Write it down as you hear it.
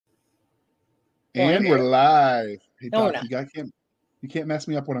And we're live. Hey No, we're Doc, not. you can't mess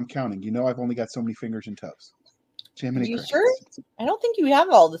me up when I'm counting. You know I've only got so many fingers and toes. Are you sure? I don't think you have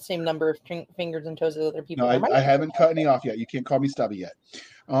all the same number of fingers and toes as other people. No, I haven't cut any off yet. You can't call me stubby yet.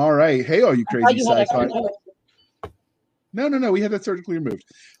 All right. Hey, all you crazy sci-fi. No. We had that surgically removed.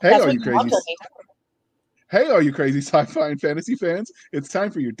 Hey, all you crazy. Hey, all you crazy sci-fi and fantasy fans. It's time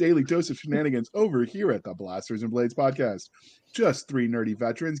for your daily dose of shenanigans over here at the Blasters and Blades podcast. Just three nerdy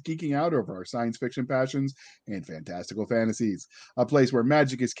veterans geeking out over our science fiction passions and fantastical fantasies. A place where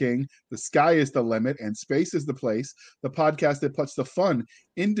magic is king, the sky is the limit, and space is the place. The podcast that puts the fun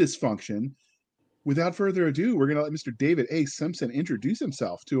in dysfunction. Without further ado, we're going to let Mr. David A. Simpson introduce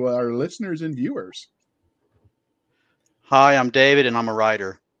himself to our listeners and viewers. Hi, I'm David, and I'm a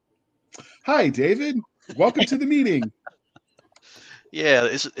writer. Hi, David. Welcome to the meeting. Yeah,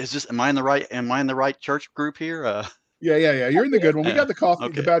 is this? Am I in the right church group here? Yeah. You're in the good one. We got the coffee,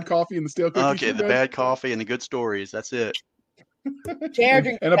 okay. The bad coffee, and the stale cookies. Okay, the bad coffee and the good stories. That's it. JR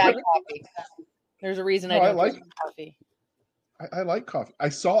drinks bad coffee. There's a reason I like coffee. I like coffee. I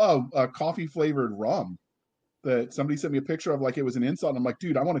saw a coffee flavored rum that somebody sent me a picture of, like it was an insult. And I'm like,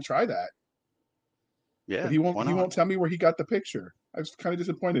 dude, I want to try that. Yeah, but he won't tell me where he got the picture. I was kind of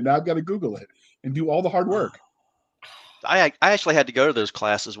disappointed. Now I've got to Google it and do all the hard work. I actually had to go to those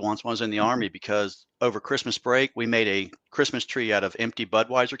classes once when I was in the Army, because over Christmas break we made a Christmas tree out of empty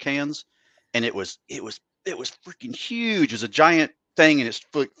Budweiser cans, and it was freaking huge. It was a giant thing, and it's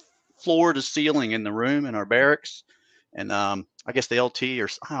floor to ceiling in the room in our barracks. And I guess the LT, or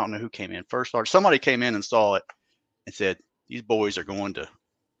I don't know who came in first, or somebody came in and saw it and said, "These boys are going to,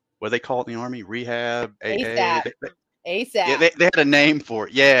 what do they call it in the Army? Rehab, ASAP. ASAP. Yeah, they had a name for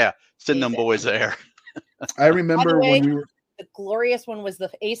it. Yeah, send ASAP. Them boys there." I remember when we were. The glorious one was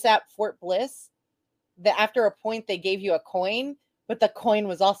the ASAP Fort Bliss. That after a point they gave you a coin, but the coin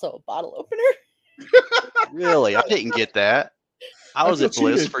was also a bottle opener. Really, I didn't get that. I was at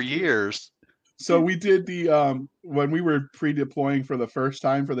Bliss for years. So we did the when we were pre-deploying for the first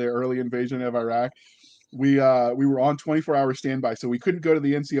time for the early invasion of Iraq. We were on 24-hour standby, so we couldn't go to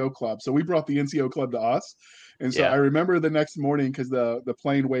the NCO club. So we brought the NCO club to us. And so I remember the next morning, because the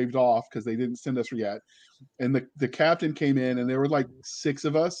plane waved off because they didn't send us yet. And the captain came in, and there were like 6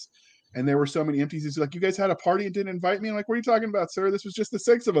 of us. And there were so many empties. He's like, "You guys had a party and didn't invite me?" I'm like, "What are you talking about, sir? This was just the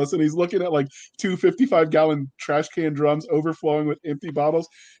 6 of us." And he's looking at like 2 55-gallon trash can drums overflowing with empty bottles.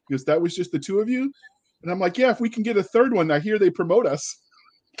 He goes, "That was just the 2 of you?" And I'm like, "Yeah, if we can get a third one." I hear they promote us.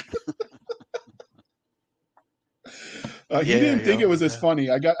 He didn't think it was as funny.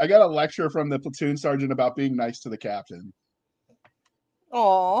 I got a lecture from the platoon sergeant about being nice to the captain.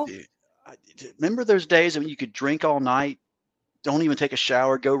 Oh, remember those days when you could drink all night, don't even take a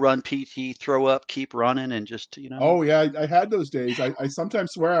shower, go run PT, throw up, keep running, and just Oh yeah, I had those days. I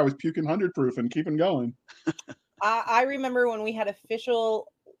sometimes swear I was puking 100 proof and keeping going. I remember when we had official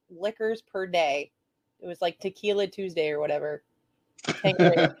liquors per day. It was like Tequila Tuesday or whatever.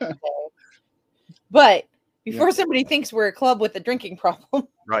 But before somebody thinks we're a club with a drinking problem.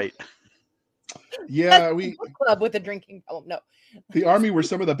 Right. Yeah, we club with a drinking problem. No. The Army were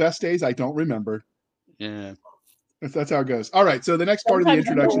some of the best days I don't remember. Yeah. That's how it goes. All right, so the next part of the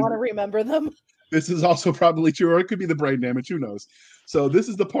introduction. I don't want to remember them. This is also probably true, or it could be the brain damage. Who knows? So this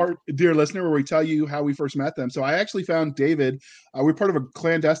is the part, dear listener, where we tell you how we first met them. So I actually found David. We're part of a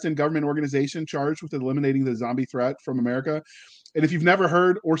clandestine government organization charged with eliminating the zombie threat from America. And if you've never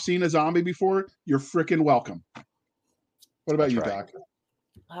heard or seen a zombie before, you're freaking welcome. What about you, Doc?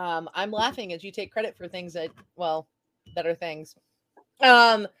 I'm laughing as you take credit for things that are things.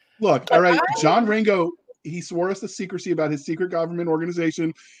 Look, all right, John Ringo, he swore us to secrecy about his secret government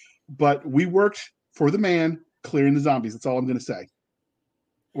organization, but we worked for the man clearing the zombies. That's all I'm going to say.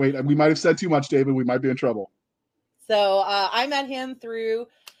 Wait, we might have said too much, David. We might be in trouble. So I met him through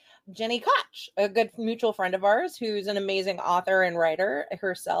Jenny Koch, a good mutual friend of ours who's an amazing author and writer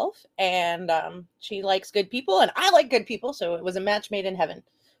herself. And she likes good people, and I like good people. So it was a match made in heaven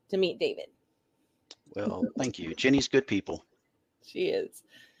to meet David. Well, thank you. Jenny's good people. She is.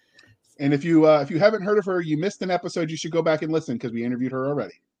 And if you haven't heard of her, you missed an episode. You should go back and listen because we interviewed her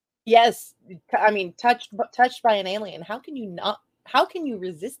already. Yes, I mean, touched by an alien. How can you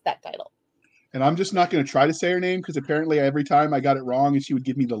resist that title? And I'm just not going to try to say her name because apparently every time I got it wrong, and she would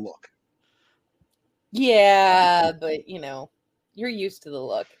give me the look. Yeah, but you're used to the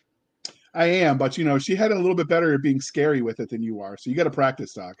look. I am, but she had a little bit better at being scary with it than you are. So you got to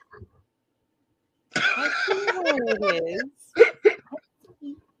practice, Doc. I know it is.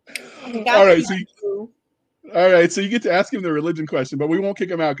 All right, so you get to ask him the religion question, but we won't kick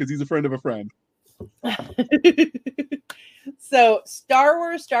him out because he's a friend of a friend. So, Star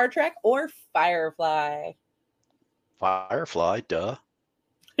Wars, Star Trek, or Firefly? Firefly, duh.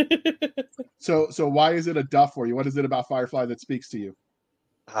 So why is it a duff for you? What is it about Firefly that speaks to you?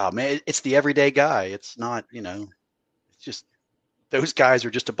 Oh man, it's the everyday guy. It's not, it's just those guys are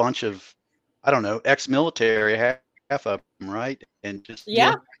just a bunch of, I don't know, ex-military, half of them, right? And just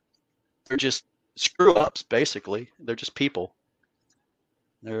Yeah. they're just screw ups, basically. They're just people.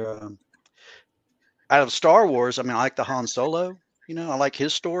 They're out of Star Wars. I mean, I like the Han Solo. I like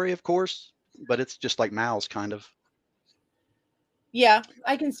his story, of course, but it's just like Mal's kind of. Yeah,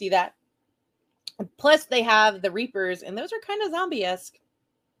 I can see that. Plus, they have the Reapers, and those are kind of zombie-esque.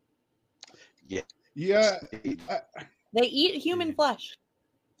 Yeah. Yeah. They eat human flesh.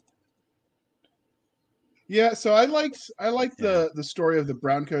 Yeah, so I liked the story of the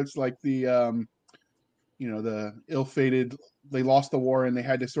Browncoats, like the the ill-fated, they lost the war and they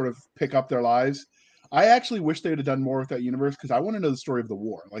had to sort of pick up their lives. I actually wish they would have done more with that universe because I want to know the story of the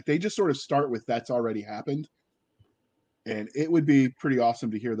war. Like they just sort of start with that's already happened. And it would be pretty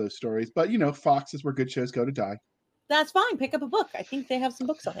awesome to hear those stories. But Fox is where good shows go to die. That's fine. Pick up a book. I think they have some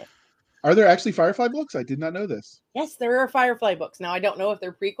books on it. Are there actually Firefly books? I did not know this. Yes, there are Firefly books. Now, I don't know if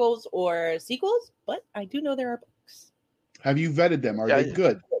they're prequels or sequels, but I do know there are books. Have you vetted them? Are they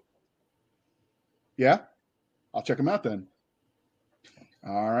good? Yeah? I'll check them out then.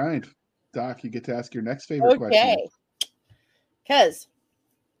 All right. Doc, you get to ask your next favorite question. Okay. Because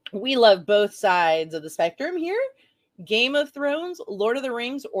we love both sides of the spectrum here. Game of Thrones, Lord of the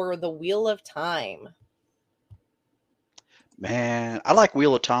Rings, or The Wheel of Time? Man, I like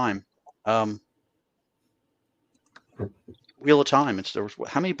Wheel of Time. Wheel of Time.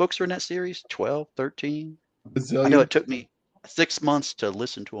 How many books are in that series? 12, 13? I know it took me 6 months to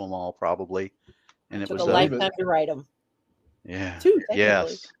listen to them all, probably, and it took was a lifetime to write them. Yeah. 2,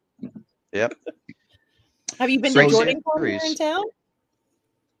 yes. Yep. Have you been to Jordan Con here in town?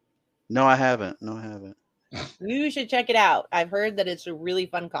 No, I haven't. You should check it out. I've heard that it's a really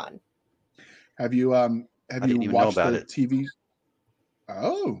fun con. Have you watched the TV?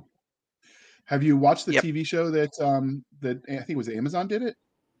 Oh, have you watched the TV show that I think it was Amazon did it?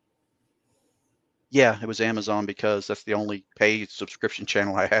 Yeah, it was Amazon because that's the only paid subscription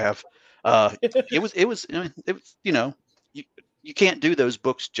channel I have. It was you can't do those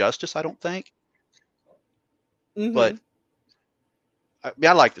books justice, I don't think. Mm-hmm. But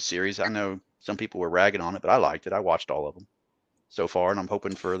I like the series. I know some people were ragging on it, but I liked it. I watched all of them so far, and I'm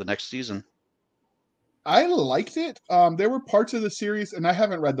hoping for the next season. I liked it. There were parts of the series, and I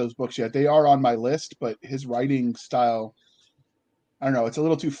haven't read those books yet. They are on my list, but his writing style, I don't know, it's a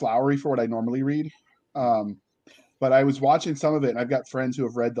little too flowery for what I normally read. But I was watching some of it, and I've got friends who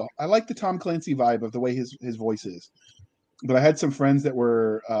have read I like the Tom Clancy vibe of the way his voice is. But I had some friends that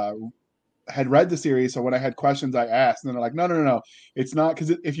were had read the series, so when I had questions, I asked, and they're like, no, it's not,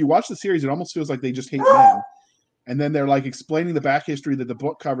 because if you watch the series, it almost feels like they just hate men. And then they're like explaining the back history that the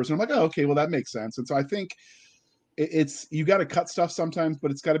book covers. And I'm like, oh, okay, well, that makes sense. And so I think it's you got to cut stuff sometimes,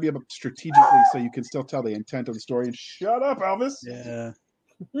 but it's got to be about strategically so you can still tell the intent of the story. And shut up, Elvis. Yeah.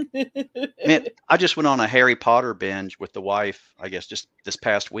 Man, I just went on a Harry Potter binge with the wife, I guess, just this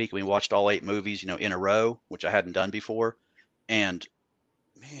past week. We watched all 8 movies, in a row, which I hadn't done before. And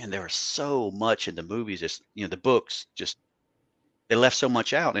man, there was so much in the movies. Just, the books just, they left so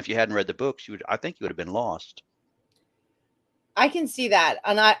much out. And if you hadn't read the books, I think you would have been lost. I can see that.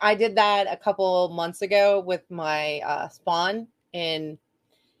 And I did that a couple months ago with my Spawn. And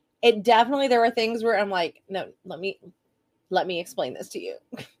it definitely, there were things where I'm like, no, let me explain this to you.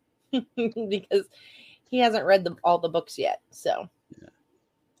 Because he hasn't read all the books yet. So. Yeah.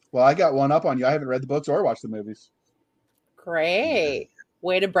 Well, I got one up on you. I haven't read the books or watched the movies. Great.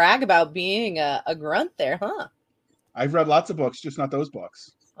 Way to brag about being a grunt there, huh? I've read lots of books, just not those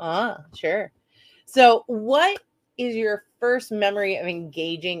books. Sure. So what is your first memory of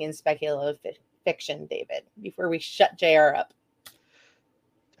engaging in speculative fiction, David, before we shut JR up?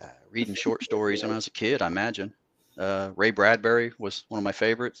 Reading short stories when I was a kid, I imagine. Ray Bradbury was one of my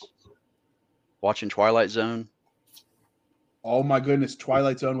favorites. Watching Twilight Zone. Oh my goodness,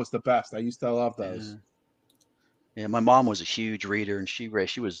 Twilight Zone was the best. I used to love those. Yeah, my mom was a huge reader, and she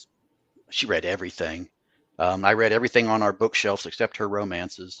read everything. I read everything on our bookshelves except her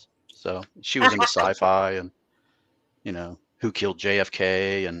romances. So she was into sci-fi and, Who Killed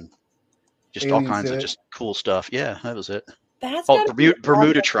JFK and just all kinds of just cool stuff. Yeah, that was it. That's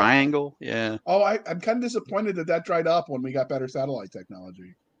Bermuda Triangle. Yeah. Oh, I'm kind of disappointed that dried up when we got better satellite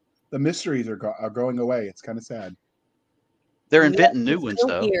technology. The mysteries are going away. It's kind of sad. They're inventing new ones,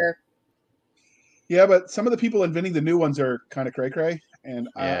 though. Yeah, but some of the people inventing the new ones are kind of cray-cray. And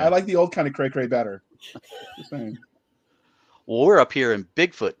Yeah. I like the old kind of cray-cray better. Just saying. Well, we're up here in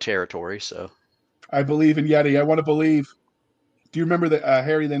Bigfoot territory, so. I believe in Yeti. I want to believe. Do you remember the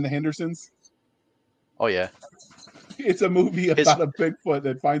Harry and the Hendersons? Oh yeah. It's a movie about a Bigfoot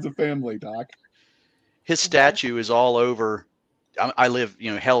that finds a family, Doc. His statue is all over. I live,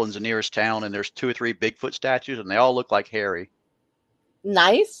 Helen's the nearest town, and there's 2 or 3 Bigfoot statues, and they all look like Harry.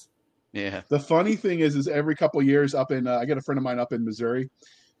 Nice. Yeah. The funny thing is every couple of years up in, I got a friend of mine up in Missouri,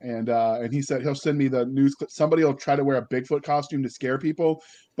 and he said he'll send me the news clip. Somebody will try to wear a Bigfoot costume to scare people,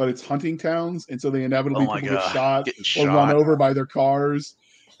 but it's hunting towns, and so they inevitably people get shot or run over by their cars.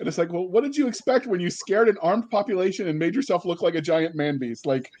 And it's like, well, what did you expect when you scared an armed population and made yourself look like a giant man beast?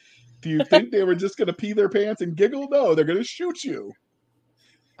 Like, do you think they were just going to pee their pants and giggle? No, they're going to shoot you.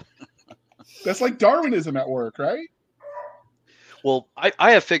 That's like Darwinism at work, right? Well,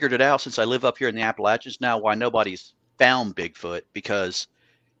 I have figured it out since I live up here in the Appalachians now why nobody's found Bigfoot, because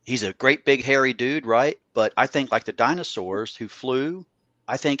he's a great big hairy dude, right? But I think like the dinosaurs who flew,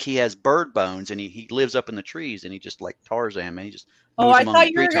 I think he has bird bones and he lives up in the trees and he just like Tarzan, man. He just moves I among thought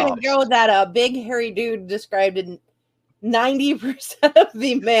the you were going to treetops. go that a big hairy dude described in 90% of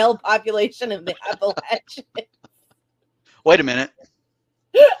the male population of the Appalachians. Wait a minute.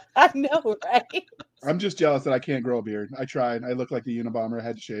 I know, right? I'm just jealous that I can't grow a beard. I tried. I looked like the Unabomber. I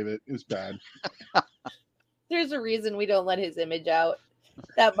had to shave it. It was bad. There's a reason we don't let his image out.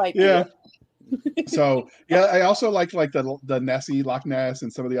 That might be Yeah. it. So yeah, I also liked like the Nessie, Loch Ness,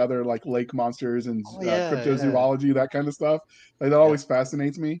 and some of the other like lake monsters and cryptozoology, that kind of stuff. Like that always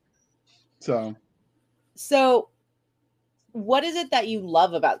fascinates me. So what is it that you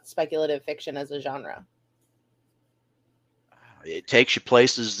love about speculative fiction as a genre? It takes you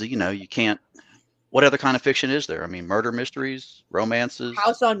places, you can't. What other kind of fiction is there? I mean, murder mysteries, romances.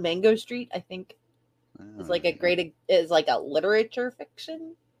 House on Mango Street, I think, is like a literature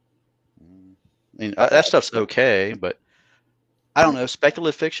fiction. I mean, that stuff's okay, but I don't know.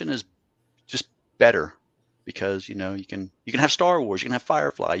 Speculative fiction is just better because you can have Star Wars, you can have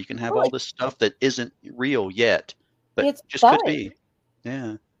Firefly, you can have all this stuff that isn't real yet, but it's just fun. could be.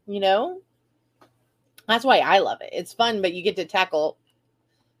 Yeah. That's why I love it. It's fun, but you get to tackle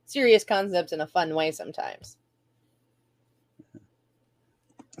serious concepts in a fun way sometimes.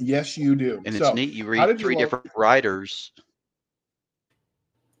 Yes, you do. And it's neat. You read 3 different writers.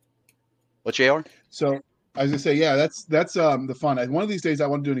 What, JR? So I was gonna say, yeah, that's the fun. One of these days I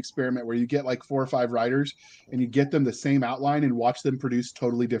want to do an experiment where you get like 4 or 5 writers and you get them the same outline and watch them produce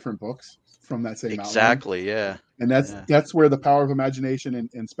totally different books from that same outline. Exactly, yeah. And that's where the power of imagination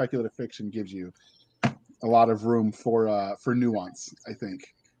and speculative fiction gives you a lot of room for nuance, I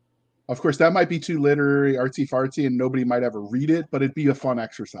think. Of course, that might be too literary, artsy fartsy, and nobody might ever read it, but it'd be a fun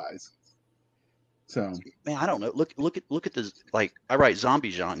exercise. So, man, I don't know. Look at this. Like, I write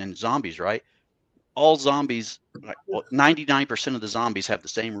zombie genre and zombies, right? All zombies, 99% of the zombies have the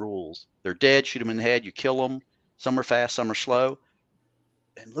same rules. They're dead. Shoot them in the head. You kill them. Some are fast, some are slow.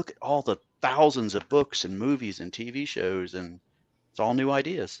 And look at all the thousands of books and movies and TV shows, and it's all new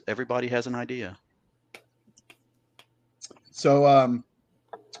ideas. Everybody has an idea. So,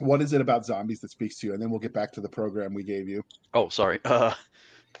 what is it about zombies that speaks to you? And then we'll get back to the program we gave you. Oh, sorry.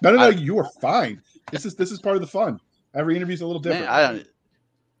 No, you are fine. This is part of the fun. Every interview is a little different. Man,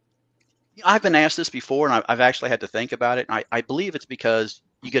 I've been asked this before, and I've actually had to think about it. I believe it's because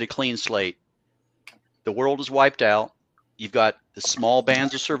you get a clean slate. The world is wiped out. You've got the small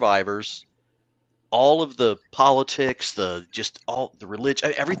bands of survivors. All of the politics, all the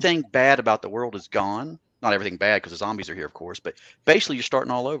religion, everything bad about the world is gone. Not everything bad because the zombies are here, of course, but basically you're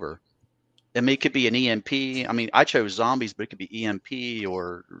starting all over. I mean, it could be an EMP. I mean, I chose zombies, but it could be EMP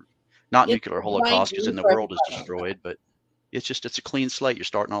or not nuclear holocaust because then the world is destroyed. But it's a clean slate. You're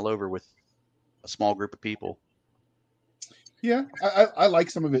starting all over with a small group of people. Yeah, I like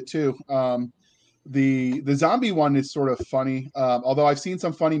some of it too. The zombie one is sort of funny. Although I've seen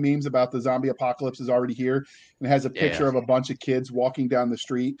some funny memes about the zombie apocalypse is already here, and it has a picture of a bunch of kids walking down the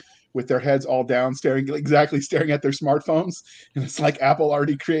street with their heads all down, staring at their smartphones. And it's like Apple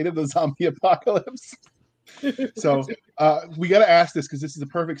already created the zombie apocalypse. So we got to ask this because this is a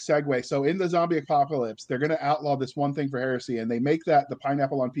perfect segue. So in the zombie apocalypse, they're going to outlaw this one thing for heresy, and they make that the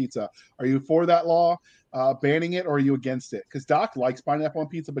pineapple on pizza. Are you for that law, banning it, or are you against it? Because Doc likes pineapple on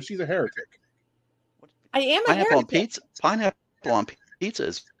pizza, but she's a heretic. I am a pineapple heretic. On pizza. Pineapple on pizza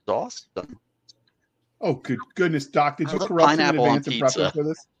is awesome. Oh, good goodness, Doc! Did you corrupt me in advance and prep for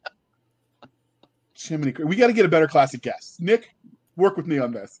this? Jiminy, we got to get a better classic guest. Nick, work with me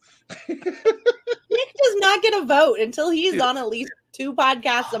on this. Nick does not get a vote until he's on at least 2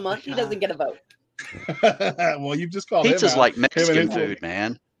 podcasts a month. He doesn't get a vote. Well, you've just called him Pizza's out. like Him and Mexican his food,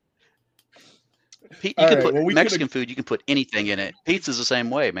 man. You All can right. put Well, we could. Mexican food. You can put anything in it. Pizza's the same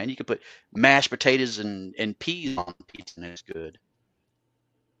way, man. You can put mashed potatoes and peas on pizza, and it's good.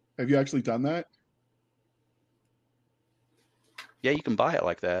 Have you actually done that? Yeah, you can buy it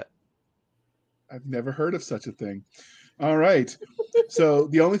like that. I've never heard of such a thing. All right. So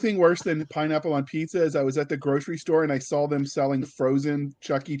the only thing worse than pineapple on pizza is I was at the grocery store and I saw them selling frozen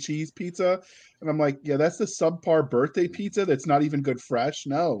Chuck E. Cheese pizza. And I'm like, yeah, that's the subpar birthday pizza that's not even good fresh.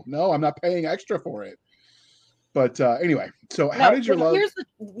 No, I'm not paying extra for it. But anyway, so how No, did your but love? here's the,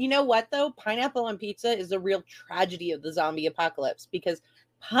 you know what though? Pineapple on pizza is the real tragedy of the zombie apocalypse because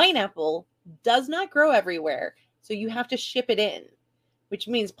pineapple does not grow everywhere. So you have to ship it in, which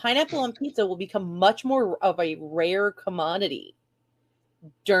means pineapple on pizza will become much more of a rare commodity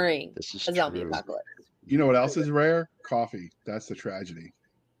during This is a zombie true. apocalypse. You know what else is rare? Coffee. That's the tragedy.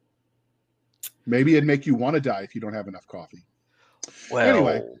 Maybe it'd make you want to die if you don't have enough coffee. Well,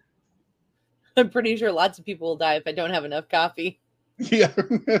 Anyway. I'm pretty sure lots of people will die if I don't have enough coffee. Yeah.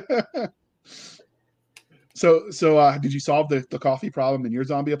 So did you solve the coffee problem in your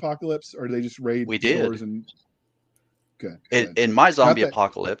zombie apocalypse, or did they just raid we did. stores and good? In my zombie that-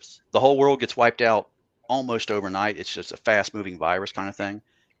 apocalypse, the whole world gets wiped out almost overnight. It's just a fast-moving virus kind of thing,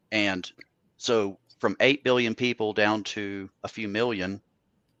 and so from 8 billion people down to a few million,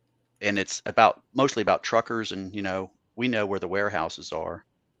 and it's mostly about truckers, and we know where the warehouses are.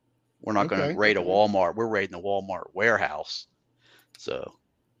 We're not going Okay. to raid a Walmart. We're raiding the Walmart warehouse. So,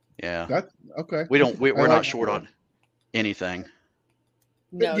 yeah, Okay. we're not short on anything.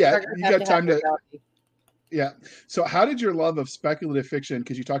 No, Yeah, truckers you have got to have time their to- coffee. Yeah. So how did your love of speculative fiction,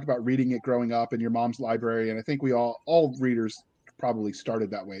 because you talked about reading it growing up in your mom's library, and I think we all readers probably started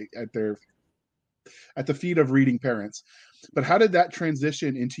that way at the feet of reading parents. But how did that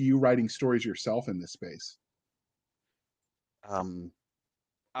transition into you writing stories yourself in this space?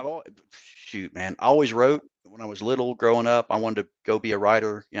 Shoot, man, I always wrote when I was little growing up. I wanted to go be a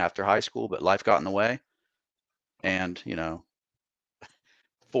writer, after high school, but life got in the way. And,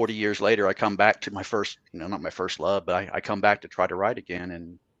 40 years later, I come back to my first, not my first love, but I come back to try to write again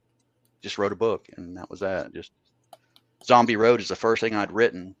and just wrote a book. And that was that. Just Zombie Road is the first thing I'd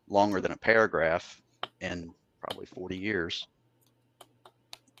written longer than a paragraph in probably 40 years.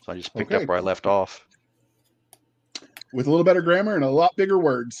 So I just picked Okay. up where I left off. With a little better grammar and a lot bigger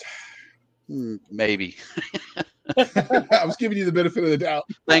words. Maybe. I was giving you the benefit of the doubt.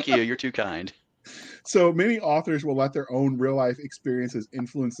 Thank you. You're too kind. So many authors will let their own real life experiences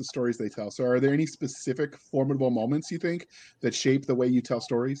influence the stories they tell. So are there any specific formidable moments you think that shape the way you tell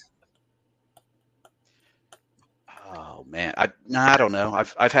stories? Oh man, I don't know.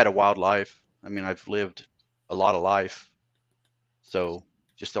 I've had a wild life. I mean, I've lived a lot of life. So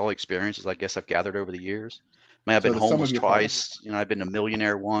just all experiences, I guess, I've gathered over the years. I mean, I've So been the sum of homeless your twice. I've been a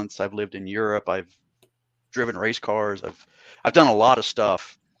millionaire once. I've lived in Europe. I've driven race cars. I've done a lot of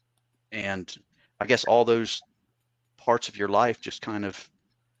stuff, and I guess all those parts of your life just kind of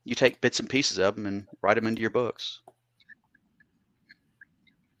you take bits and pieces of them and write them into your books.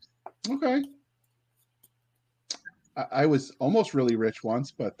 Okay. I was almost really rich once,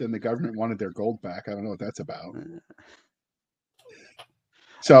 but then the government wanted their gold back. I don't know what that's about.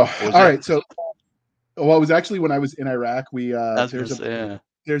 So, all right. So, well, it was actually when I was in Iraq.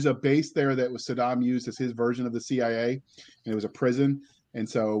 There's a base there that was Saddam used as his version of the CIA, and it was a prison. And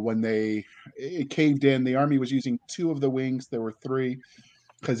so when it caved in, the army was using 2 of the wings. There were 3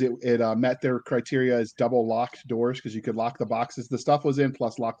 because it met their criteria as double locked doors because you could lock the boxes the stuff was in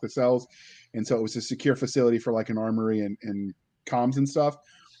plus lock the cells. And so it was a secure facility for like an armory and comms and stuff.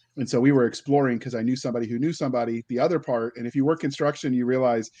 And so we were exploring because I knew somebody who knew somebody the other part. And if you work construction, you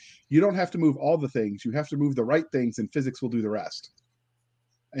realize you don't have to move all the things. You have to move the right things and physics will do the rest.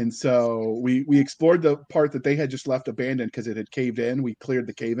 And so we explored the part that they had just left abandoned because it had caved in. We cleared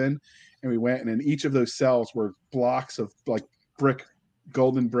the cave in and we went, and in each of those cells were blocks of like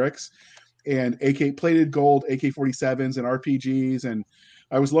golden bricks and plated gold AK-47s and RPGs. And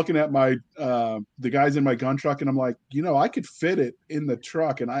I was looking at the guys in my gun truck and I'm like, I could fit it in the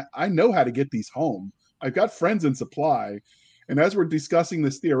truck and I know how to get these home. I've got friends in supply. And as we're discussing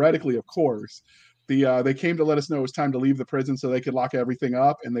this theoretically, of course, they came to let us know it was time to leave the prison so they could lock everything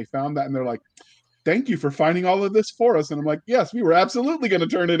up. And they found that and they're like, thank you for finding all of this for us. And I'm like, yes, we were absolutely going to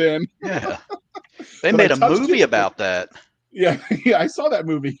turn it in. Yeah. They made a movie about that. Yeah, I saw that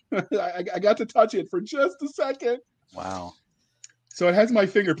movie. I got to touch it for just a second. Wow. So it has my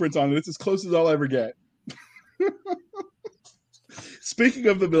fingerprints on it. It's as close as I'll ever get. Speaking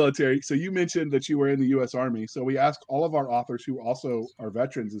of the military, so you mentioned that you were in the U.S. Army. So we ask all of our authors who also are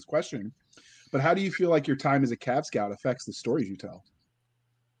veterans this question. But how do you feel like your time as a Cav Scout affects the stories you tell?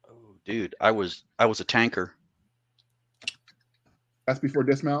 Oh, dude, I was a tanker. That's before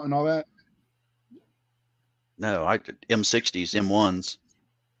dismount and all that. No, I did M60s, M1s.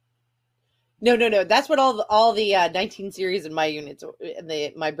 No. That's what all the 19 series in my units,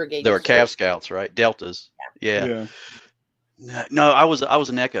 my brigade. They were used to Cav do. Scouts, right? Deltas. Yeah. Yeah. No, I was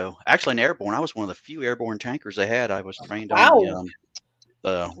an Echo. Actually, an airborne. I was one of the few airborne tankers they had. I was trained on Wow.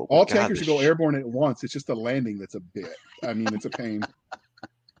 what All was tankers should go this? airborne at once. It's just the landing that's a bit. I mean, it's a pain.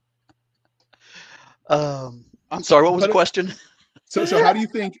 I'm sorry. What was the But question? so how do you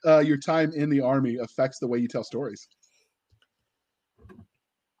think your time in the Army affects the way you tell stories?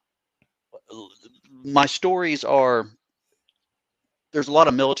 My stories are. There's a lot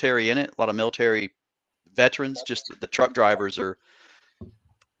of military in it. A lot of military veterans. Just the truck drivers are.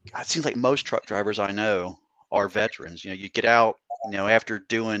 It seems like most truck drivers I know are veterans. You get out, after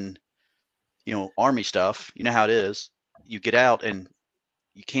doing, Army stuff. You know how it is. You get out and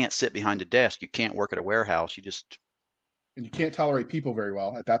you can't sit behind a desk. You can't work at a warehouse. You just. And you can't tolerate people very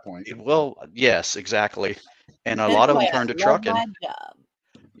well at that point. Well, yes, exactly. And a That's lot of why them I turn to love trucking. my job.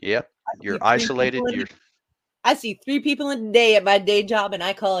 Yep. I see You're 3 isolated. people I see 3 people in a day at my day job, and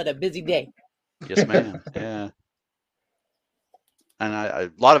I call it a busy day. Yes, ma'am. Yeah. And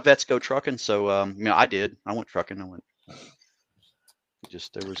a lot of vets go trucking. So, I did. I went trucking.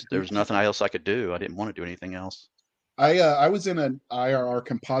 There was nothing else I could do. I didn't want to do anything else. I was in an IRR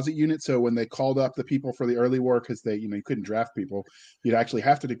composite unit, so when they called up the people for the early war, because they you couldn't draft people, you'd actually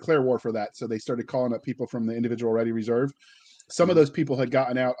have to declare war for that. So they started calling up people from the individual ready reserve. Some of those people had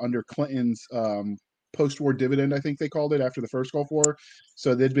gotten out under Clinton's post-war dividend, I think they called it, after the first Gulf War.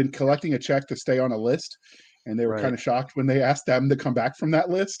 So they'd been collecting a check to stay on a list, and they were kind of shocked when they asked them to come back from that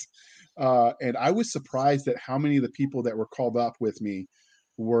list. And I was surprised at how many of the people that were called up with me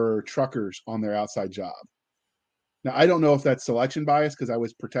were truckers on their outside job. Now, I don't know if that's selection bias because I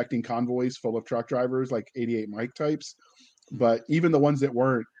was protecting convoys full of truck drivers, like 88 Mike types. But even the ones that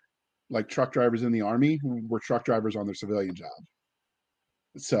weren't like truck drivers in the Army were truck drivers on their civilian job.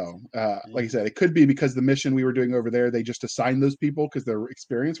 So, like I said, it could be because the mission we were doing over there, they just assigned those people because their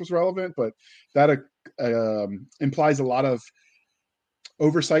experience was relevant. But that implies a lot of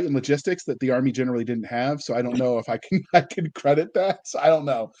oversight and logistics that the Army generally didn't have. So I don't know if I can credit that. So I don't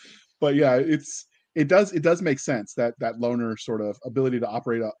know. But yeah, it does make sense that loner sort of ability to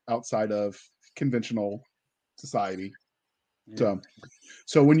operate outside of conventional society. Yeah.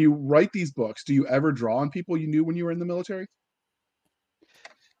 So when you write these books, do you ever draw on people you knew when you were in the military?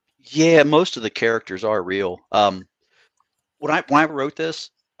 Yeah, most of the characters are real. When I wrote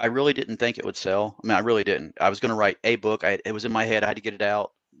this, I really didn't think it would sell. I mean, I really didn't. I was going to write a book. It was in my head. I had to get it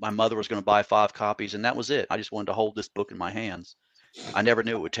out. My mother was going to buy 5 copies, and that was it. I just wanted to hold this book in my hands. I never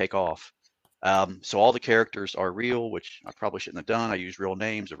knew it would take off. So all the characters are real, which I probably shouldn't have done. I use real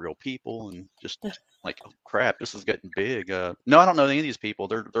names of real people, and just like, oh crap, this is getting big. No, I don't know any of these people.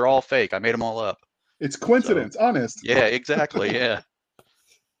 They're all fake. I made them all up. It's coincidence, honest. Yeah, exactly. Yeah.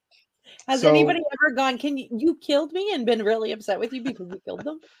 Has anybody ever gone, you killed me, and been really upset with you because you killed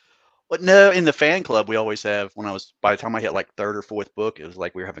them? But no, in the fan club, we always have, by the time I hit like 3rd or 4th book, it was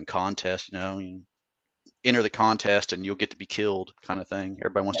like we were having contests, you enter the contest and you'll get to be killed kind of thing.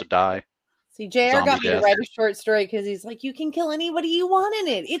 Everybody wants to die. See, JR got me to write a short story because he's like, you can kill anybody you want in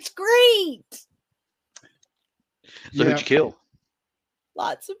it. It's great. So who'd you kill?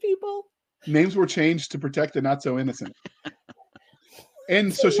 Lots of people. Names were changed to protect the not so innocent.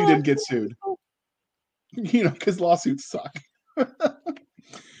 And so she didn't get sued. Because lawsuits suck.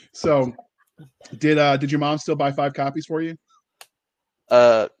 So did your mom still buy 5 copies for you?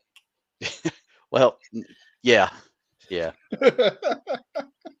 Well, yeah.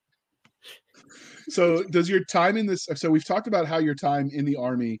 So does your time in this, so we've talked about how your time in the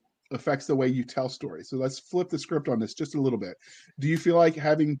Army affects the way you tell stories. So let's flip the script on this just a little bit. Do you feel like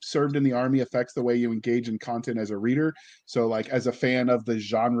having served in the Army affects the way you engage in content as a reader? So like as a fan of the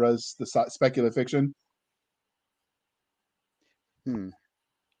genres, the speculative fiction?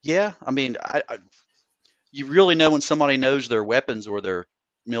 Yeah, I mean, you really know when somebody knows their weapons or their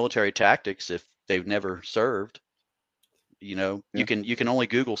military tactics if they've never served. You can only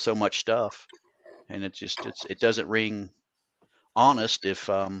Google so much stuff, and it doesn't ring honest if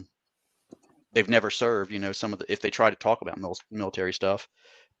they've never served. If they try to talk about military stuff,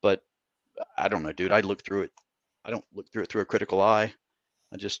 but I don't know, dude. I look through it. I don't look through it through a critical eye.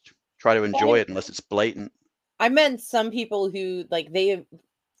 I just try to enjoy it unless it's blatant. I meant some people who like they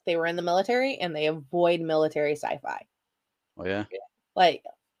were in the military and they avoid military sci-fi. Oh yeah. Like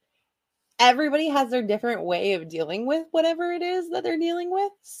everybody has their different way of dealing with whatever it is that they're dealing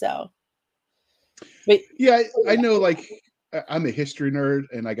with. So But Yeah, I know. Like, I'm a history nerd,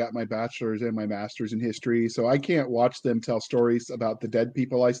 and I got my bachelor's and my master's in history, so I can't watch them tell stories about the dead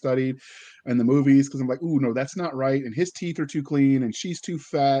people I studied and the movies because I'm like, ooh, no, that's not right. And his teeth are too clean, and she's too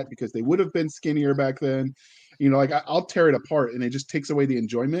fat because they would have been skinnier back then. Like I'll tear it apart, and it just takes away the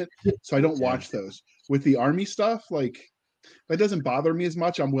enjoyment. So I don't Yeah. watch those. With the army stuff, like that doesn't bother me as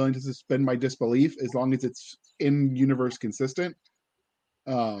much. I'm willing to suspend my disbelief as long as it's in universe consistent,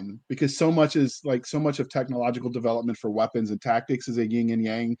 because so much of technological development for weapons and tactics is a yin and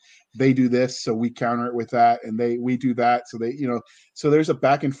yang. They do this, so we counter it with that, and we do that, so so there's a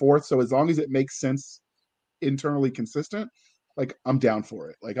back and forth. So as long as it makes sense, internally consistent, like I'm down for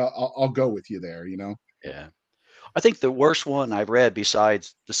it. Like I'll go with you there. Yeah. I think the worst one I've read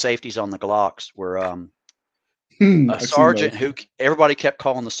besides the safeties on the Glocks were a I've seen sergeant those. who everybody kept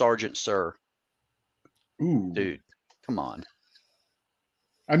calling the sergeant sir. Ooh, Dude, come on.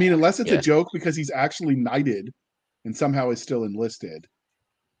 I mean, unless it's a Yeah. joke because he's actually knighted and somehow is still enlisted.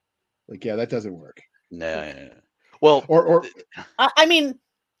 Like, yeah, that doesn't work. No. Well, Or I mean,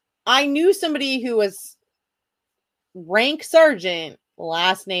 I knew somebody who was rank sergeant,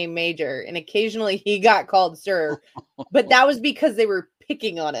 last name major, and occasionally he got called sir, but that was because they were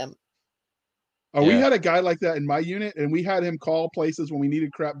picking on him. We Yeah. had a guy like that in my unit, and we had him call places when we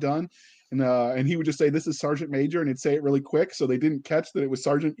needed crap done, and he would just say, "This is Sergeant Major," and he'd say it really quick, so they didn't catch that it was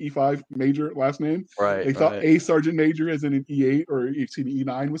Sergeant E5 Major last name. Right. They thought a Sergeant Major, as in an E8 or an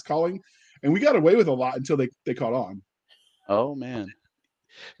E9, was calling, and we got away with a lot until they caught on. Oh man.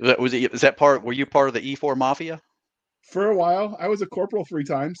 Is that part? Were you part of the E4 Mafia? For a while, I was a corporal 3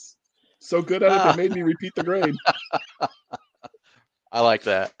 times. So good at it, they made me repeat the grade. I like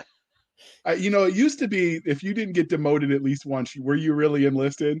that. It used to be if you didn't get demoted at least once, were you really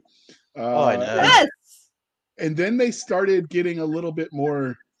enlisted? I know. Yes. And then they started getting a little bit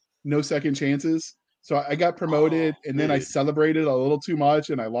more no second chances. So I got promoted, and then I celebrated a little too much,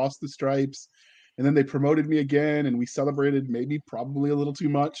 and I lost the stripes. And then they promoted me again, and we celebrated probably a little too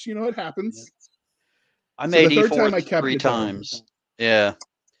much. It happens. I So made the third E4 time I kept 3 it, though. times. Yeah.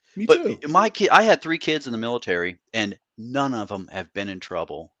 Me But too. I had 3 kids in the military, and none of them have been in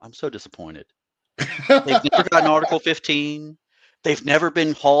trouble. I'm so disappointed. They've never gotten Article 15. They've never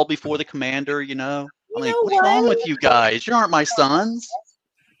been hauled before the commander. I'm like, what's wrong with you guys? You aren't my sons.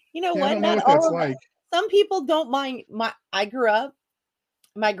 You know Yeah, what? I don't know Not what that's all of like. Some people don't mind. I grew up.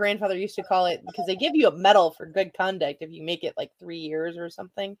 My grandfather used to call it, because they give you a medal for good conduct if you make it like 3 years or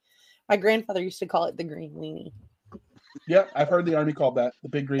something. My grandfather used to call it the green weenie. Yep, I've heard the Army called that the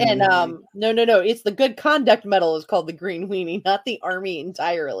big green And weenie. no, it's the good conduct medal is called the green weenie, not the Army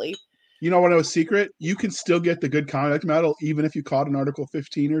entirely. You know what? I know a secret. You can still get the good conduct medal even if you caught an Article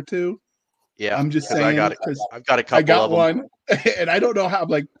 15 or 2. Yeah, I'm just saying. I've got a couple I got of them. one, and I don't know how. I'm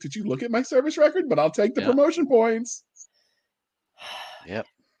like, did you look at my service record? But I'll take the promotion points. Yep.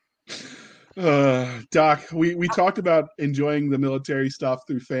 Doc, we talked about enjoying the military stuff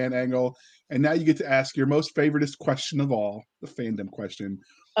through fan angle, and now you get to ask your most favoriteest question of all, the fandom question.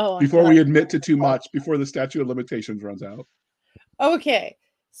 Before we admit to too much, before the statute of limitations runs out. Okay.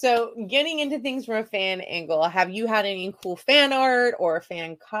 So getting into things from a fan angle, have you had any cool fan art or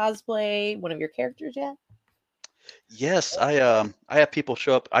fan cosplay one of your characters yet? Yes, I have people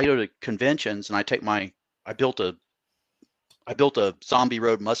show up. I go to conventions and I built a zombie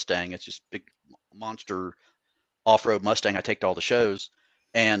road Mustang. It's just big monster off-road Mustang. I take to all the shows,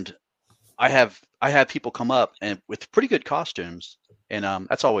 and I have people come up and with pretty good costumes, and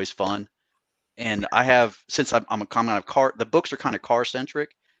that's always fun. And I have, since I'm a kind of car, the books are kind of car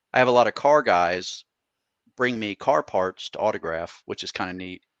centric. I have a lot of car guys bring me car parts to autograph, which is kind of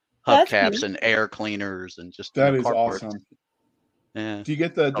neat. Hubcaps and air cleaners and just that is car awesome. parts. Yeah. Do you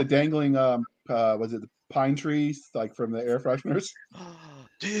get the dangling was it the pine trees like from the air fresheners?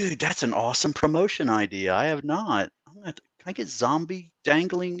 Dude, that's an awesome promotion idea. I have not. Can I get zombie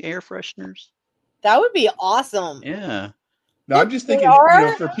dangling air fresheners? That would be awesome. Yeah. No, I'm just thinking,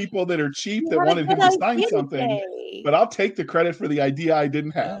 for people that are cheap that wanted him to sign something, but I'll take the credit for the idea I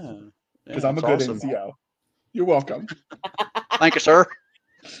didn't have because I'm a good NCO. You're welcome. Thank you, sir.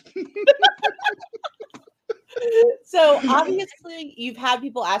 So obviously you've had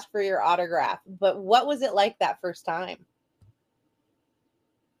people ask for your autograph, but what was it like that first time?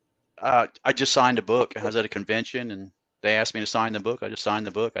 I just signed a book. I was at a convention and they asked me to sign the book. I just signed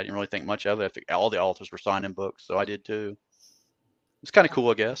the book. I didn't really think much of it. I think all the authors were signing books, so I did too. It's kind of cool,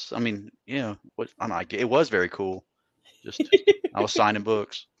 I guess. I mean, it was very cool. Just I was signing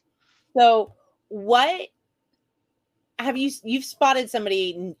books. So what have you've spotted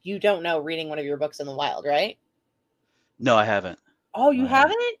somebody you don't know reading one of your books in the wild, right? No, I haven't. Oh, you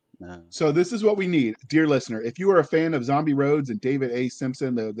haven't? No. So this is what we need, dear listener. If you are a fan of Zombie Roads and David A.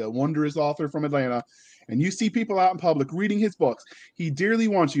 Simpson, the wondrous author from Atlanta, and you see people out in public reading his books, he dearly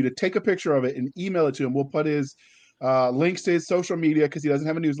wants you to take a picture of it and email it to him. We'll put his links to his social media because he doesn't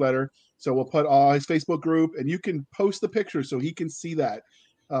have a newsletter. So we'll put his Facebook group, and you can post the picture so he can see that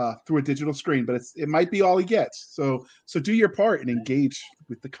through a digital screen. But it might be all he gets. So do your part and engage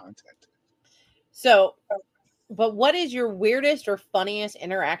with the content. So, but what is your weirdest or funniest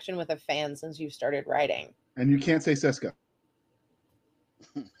interaction with a fan since you started writing? And you can't say Siska.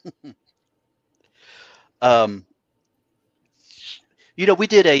 We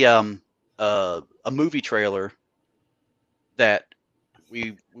did a movie trailer that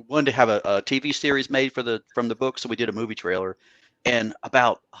we wanted to have a TV series made from the book, so we did a movie trailer, and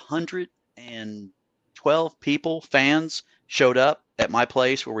about 112 people, fans, showed up at my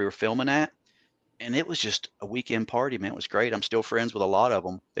place where we were filming at, and it was just a weekend party, man. It was great. I'm still friends with a lot of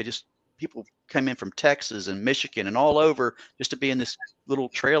them. People came in from Texas and Michigan and all over just to be in this little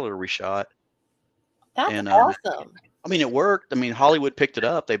trailer we shot. That's awesome. I mean, it worked. I mean, Hollywood picked it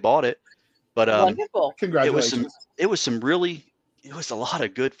up. They bought it. But wonderful. Congratulations. It was a lot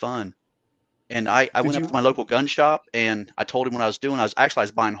of good fun. And I went up to my local gun shop, and I told him what I was doing. I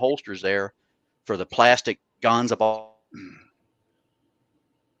was buying holsters there for the plastic guns.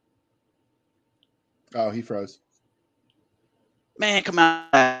 Oh, he froze. Man, come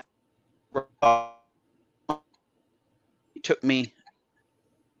on. He took me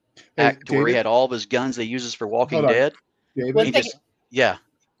back to where he had all of his guns they uses for Walking Dead. David,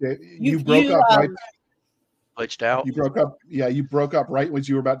 You broke up right. Glitched out. You broke up. Yeah, you broke up right when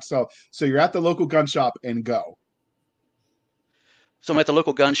you were about to sell. So you're at the local gun shop and go. So I'm at the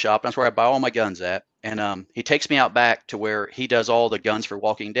local gun shop. That's where I buy all my guns at. And he takes me out back to where he does all the guns for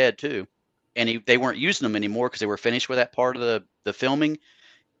Walking Dead too. And they weren't using them anymore because they were finished with that part of the filming.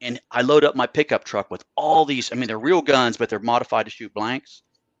 And I load up my pickup truck with all these. I mean, they're real guns, but they're modified to shoot blanks.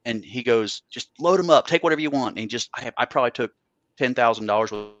 And he goes, just load them up, take whatever you want. And I probably took $10,000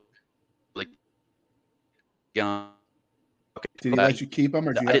 worth of gun. Did he let you keep them,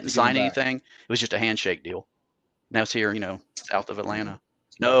 or I didn't sign anything? It was just a handshake deal. Now it's here, south of Atlanta.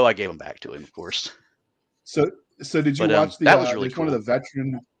 No, I gave them back to him, of course. So did you watch the? That was really cool. One of the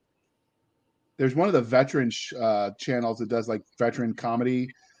veteran. There's one of the veteran channels that does like veteran comedy,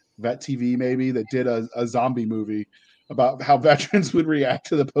 Vet TV maybe, that did a zombie movie about how veterans would react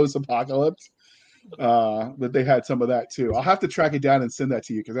to the post-apocalypse. But they had some of that too. I'll have to track it down and send that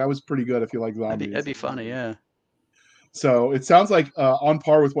to you because that was pretty good if you like zombies. That'd be funny, yeah. So it sounds like on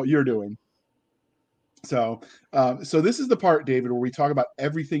par with what you're doing. So this is the part, David, where we talk about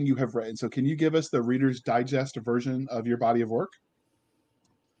everything you have written. So can you give us the Reader's Digest version of your body of work?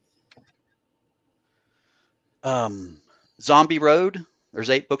 Zombie Road. There's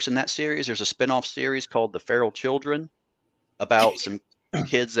 8 books in that series. There's a spin-off series called The Feral Children about some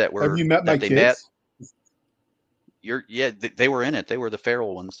kids that were. Have you met my kids? They were in it. They were the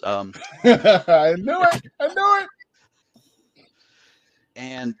feral ones. I knew it.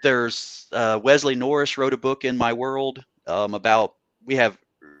 And there's Wesley Norris wrote a book in my world about we have.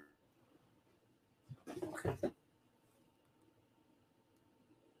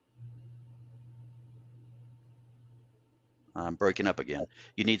 I'm breaking up again.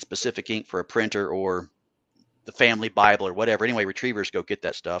 You need specific ink for a printer or the family Bible or whatever. Anyway, retrievers go get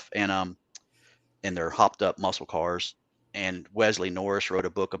that stuff, and they're hopped up muscle cars. And Wesley Norris wrote a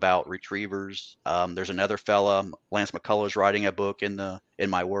book about retrievers. There's another fella, Lance McCullough, is writing a book in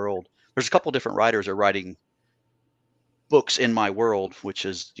my world. There's a couple different writers are writing books in my world, which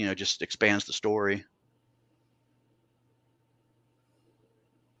is just expands the story.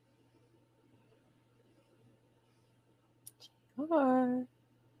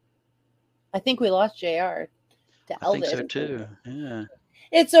 I think we lost JR to Elvis. I think so too. Yeah.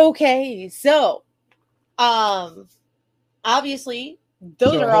 It's okay. So, obviously,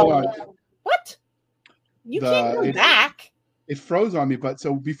 those are all. What? You can't go back. It froze on me, but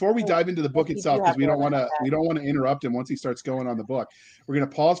so before we dive into the book itself, because we don't want to interrupt him once he starts going on the book, we're going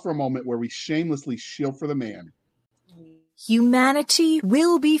to pause for a moment where we shamelessly shield for the man. Humanity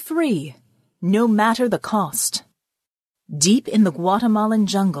will be free, no matter the cost. Deep in the Guatemalan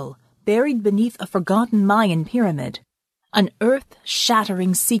jungle, buried beneath a forgotten Mayan pyramid, an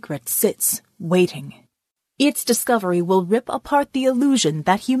earth-shattering secret sits, waiting. Its discovery will rip apart the illusion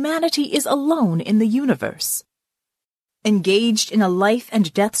that humanity is alone in the universe. Engaged in a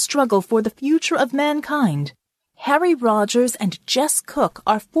life-and-death struggle for the future of mankind, Harry Rogers and Jess Cook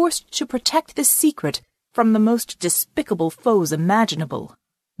are forced to protect this secret from the most despicable foes imaginable.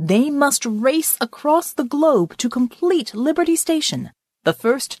 They must race across the globe to complete Liberty Station, the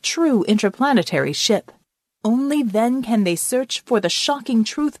first true interplanetary ship. Only then can they search for the shocking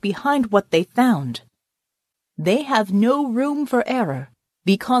truth behind what they found. They have no room for error,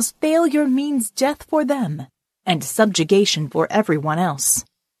 because failure means death for them and subjugation for everyone else.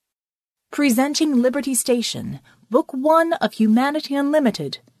 Presenting Liberty Station, Book 1 of Humanity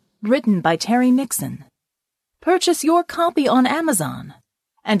Unlimited, written by Terry Mixon. Purchase your copy on Amazon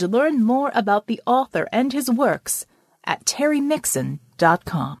and learn more about the author and his works at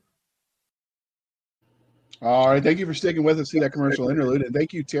terrymixon.com. All right, thank you for sticking with us through that commercial interlude, and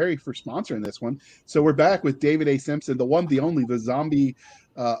thank you, Terry, for sponsoring this one. So we're back with David A. Simpson, the one, the only, the zombie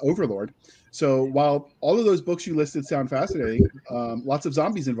overlord. So while all of those books you listed sound fascinating, lots of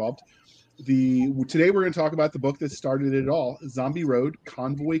zombies involved. Today we're going to talk about the book that started it all, Zombie Road,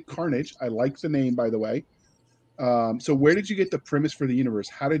 Convoy Carnage. I like the name, by the way. So where did you get the premise for the universe?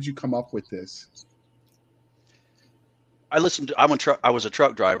 How did you come up with this? I was a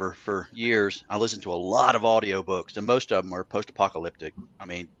truck driver for years. I listened to a lot of audiobooks, and most of them are post-apocalyptic. I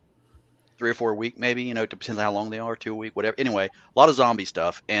mean, 3 or 4 a week, maybe, it depends on how long they are, 2 a week, whatever. Anyway, a lot of zombie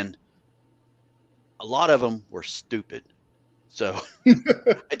stuff, and a lot of them were stupid. So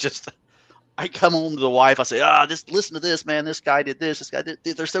I come home to the wife, I say, just listen to this, man. This guy did this. This guy did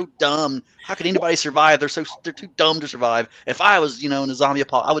this. They're so dumb. How could anybody survive? They're too dumb to survive. If I was, in a zombie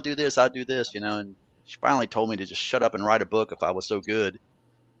apocalypse, I would do this. I'd do this, and she finally told me to just shut up and write a book if I was so good.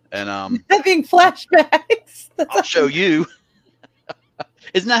 And having flashbacks. I'll show you.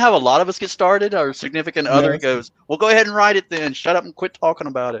 Isn't that how a lot of us get started? Our significant other goes, well, go ahead and write it then. Shut up and quit talking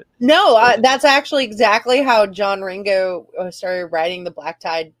about it. No, that's actually exactly how John Ringo started writing the Black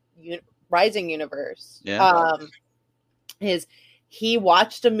Tide Rising universe. Yeah. He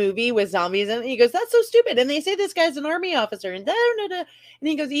watched a movie with zombies and he goes, that's so stupid. And they say this guy's an army officer and and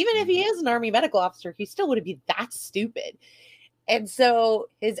he goes, even if he is an army medical officer, he still wouldn't be that stupid. And so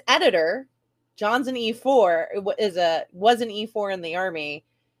his editor, John's an E4, was an E4 in the army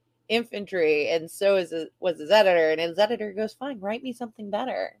infantry, and so was his editor. And his editor goes, fine, write me something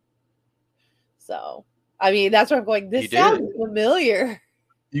better. So I mean, that's what I'm going, this sounds familiar.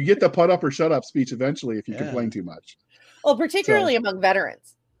 You get the put up or shut up speech eventually if you complain too much. Well, particularly among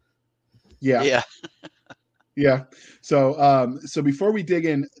veterans. Yeah. Yeah. So before we dig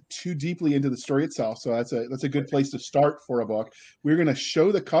in too deeply into the story itself, so that's a good place to start for a book. We're going to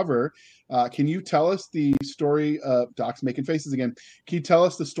show the cover. Can you tell us the story? Doc's making faces again. Can you tell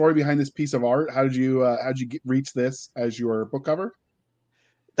us the story behind this piece of art? How did you reach this as your book cover?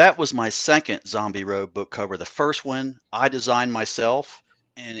 That was my second Zombie Road book cover. The first one I designed myself,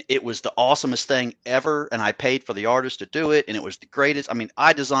 and it was the awesomest thing ever. And I paid for the artist to do it, and it was the greatest. I mean,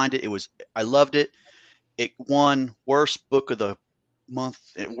 I designed it. I loved it. It won worst book of the month,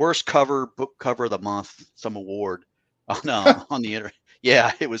 worst book cover of the month, some award on the internet.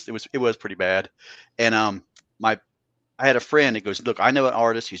 Yeah, it was pretty bad. And I had a friend that goes, look, I know an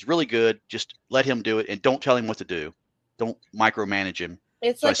artist. He's really good. Just let him do it, and don't tell him what to do. Don't micromanage him.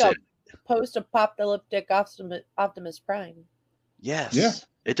 It's like a post-apocalyptic Optimus Prime. Yes. Yeah.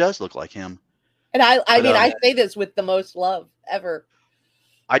 It does look like him. And I say this with the most love ever.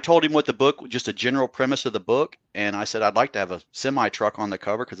 I told him what the book, just a general premise of the book, and I said I'd like to have a semi-truck on the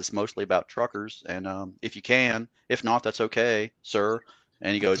cover because it's mostly about truckers, and if you can, if not, that's okay, sir.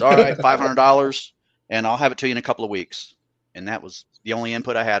 And he goes, all right, $500, and I'll have it to you in a couple of weeks. And that was the only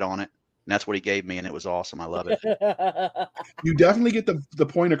input I had on it, and that's what he gave me, and it was awesome. I love it. You definitely get the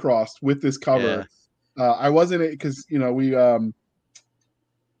point across with this cover. Yeah. I wasn't, because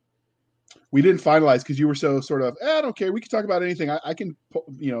we didn't finalize because you were so sort of, I don't care. We can talk about anything. I can,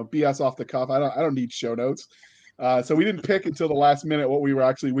 BS off the cuff. I don't need show notes. So we didn't pick until the last minute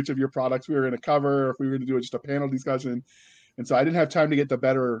which of your products we were going to cover, or if we were going to do just a panel discussion. And so I didn't have time to get the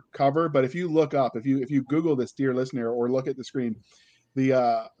better cover. But if you look up, if you Google this, dear listener, or look at the screen, the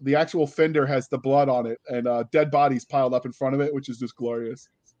actual fender has the blood on it and dead bodies piled up in front of it, which is just glorious.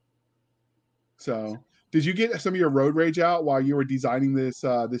 So. Did you get some of your road rage out while you were designing this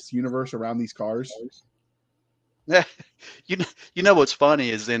universe around these cars? Yeah, you know what's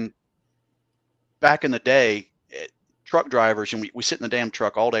funny is back in the day, truck drivers, and we sit in the damn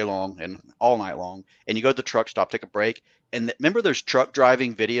truck all day long and all night long, and you go to the truck stop, take a break, and remember those truck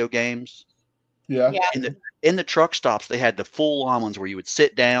driving video games? Yeah. In the truck stops, they had the full-on ones where you would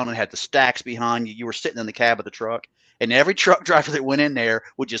sit down and had the stacks behind you. You were sitting in the cab of the truck. And every truck driver that went in there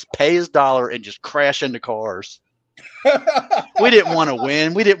would just pay his dollar and just crash into cars. We didn't want to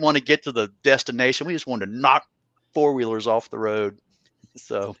win. We didn't want to get to the destination. We just wanted to knock four-wheelers off the road.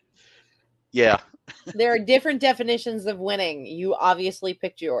 So, yeah. There are different definitions of winning. You obviously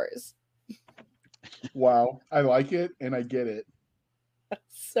picked yours. Wow. I like it, and I get it.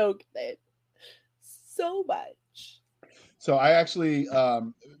 So good. So much. So I actually,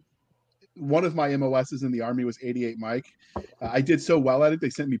 one of my MOSs in the Army was 88 Mike. I did so well at it, they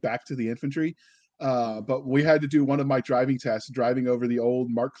sent me back to the infantry. But we had to do one of my driving tests, driving over the old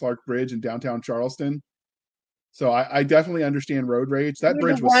Mark Clark Bridge in downtown Charleston. So I definitely understand road rage. That You're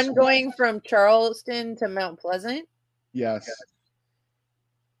bridge the was one sweet. going from Charleston to Mount Pleasant. Yes.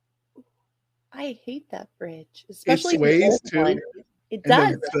 I hate that bridge, It especially the sways old too. one. It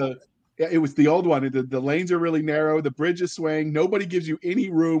And does. it was the old one. The lanes are really narrow. The bridge is swaying. Nobody gives you any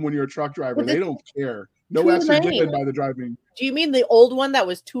room when you're a truck driver. But They it's don't care. No 2 F's are lanes. given by the driving. Do you mean the old one that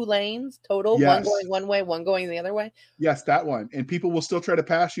was 2 lanes total? One Yes. going one way, one going the other way? Yes, that one. And people will still try to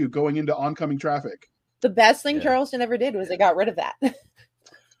pass you going into oncoming traffic. The best thing Yeah. Charleston ever did was they got rid of that.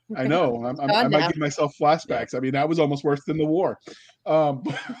 I know. I gone might now. give myself flashbacks. I mean, that was almost worse than the war.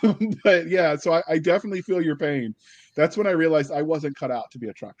 But yeah, so I definitely feel your pain. That's when I realized I wasn't cut out to be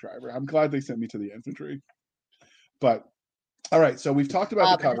a truck driver. I'm glad they sent me to the infantry. But all right, so we've talked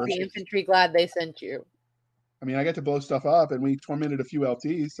about the covers. The infantry glad they sent you. I mean, I get to blow stuff up, and we tormented a few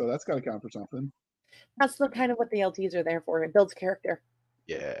LTs, so that's got to count for something. That's the kind of what the LTs are there for. It builds character.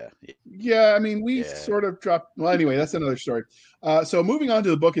 Yeah. Yeah, I mean, we sort of dropped. Well, anyway, that's another story. So moving on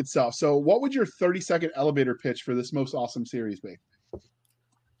to the book itself. So, what would your 30-second elevator pitch for this most awesome series be?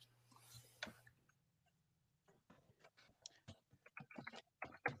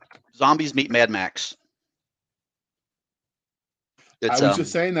 Zombies meet Mad Max. I was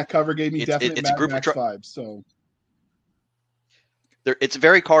just saying that cover gave me definite it's a Mad group Max of vibes. So it's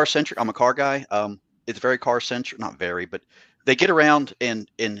very car centric. I'm a car guy. It's very car centric, not very, but they get around in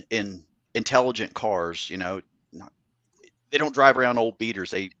intelligent cars. You know, they don't drive around old beaters.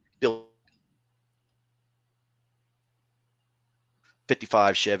 They build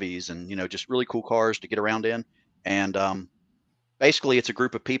 55 Chevys and just really cool cars to get around in. And basically, it's a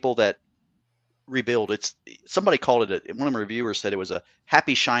group of people that rebuild. It's somebody called it. One of my reviewers said it was a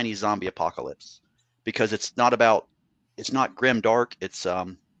happy, shiny zombie apocalypse because it's not grim dark. It's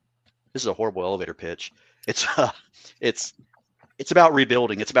this is a horrible elevator pitch. It's about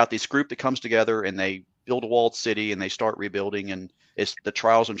rebuilding. It's about this group that comes together and they build a walled city and they start rebuilding, and it's the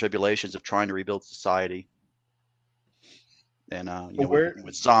trials and tribulations of trying to rebuild society. And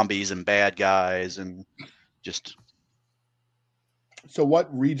with zombies and bad guys and just. So what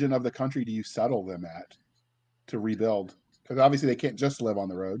region of the country do you settle them at to rebuild? Because obviously they can't just live on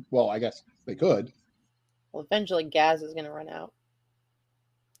the road. Well, I guess they could. Well, eventually gas is going to run out.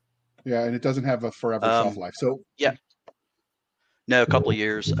 Yeah, and it doesn't have a forever shelf life. So yeah. No, a couple of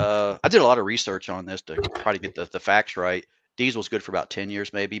years. I did a lot of research on this to try to get the facts right. Diesel's good for about 10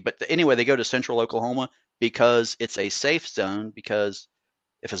 years maybe. But anyway, they go to central Oklahoma because it's a safe zone, because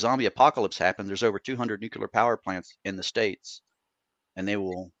if a zombie apocalypse happens, there's over 200 nuclear power plants in the States. And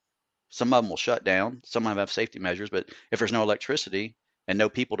some of them will shut down. Some of them have safety measures, but if there's no electricity and no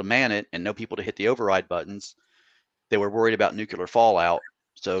people to man it and no people to hit the override buttons, they were worried about nuclear fallout.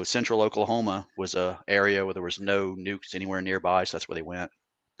 So central Oklahoma was an area where there was no nukes anywhere nearby. So that's where they went.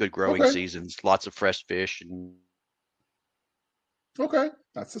 Good growing seasons, lots of fresh fish. Okay,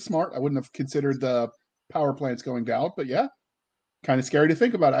 that's smart. I wouldn't have considered the power plants going down, but yeah, kind of scary to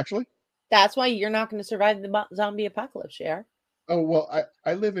think about, actually. That's why you're not going to survive the zombie apocalypse, JR. Oh, well,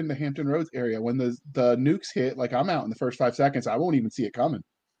 I live in the Hampton Roads area. When the nukes hit, like I'm out in the first 5 seconds, I won't even see it coming.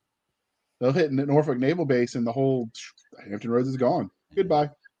 They'll hit Norfolk Naval Base and the whole Hampton Roads is gone. Goodbye.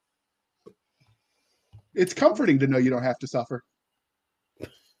 It's comforting to know you don't have to suffer.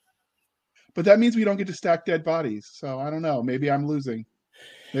 But that means we don't get to stack dead bodies. So I don't know. Maybe I'm losing.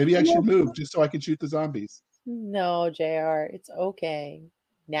 Maybe I should move just so I can shoot the zombies. No, JR, it's okay.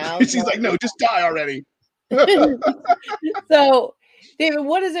 Now she's like, no, just die already. So, David,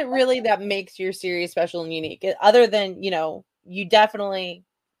 what is it really that makes your series special and unique? Other than, you definitely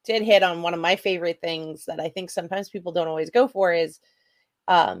did hit on one of my favorite things that I think sometimes people don't always go for is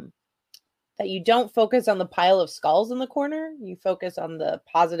that you don't focus on the pile of skulls in the corner. You focus on the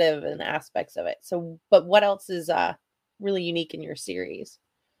positive and aspects of it. So, but what else is really unique in your series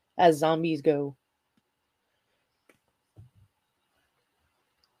as zombies go?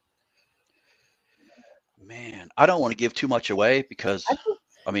 Man, I don't want to give too much away because,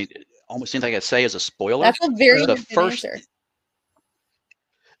 I mean, almost anything I say is a spoiler. That's a very good answer.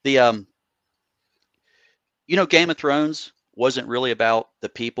 Game of Thrones wasn't really about the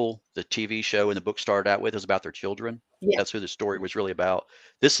people the TV show and the book started out with. It was about their children. Yeah. That's who the story was really about.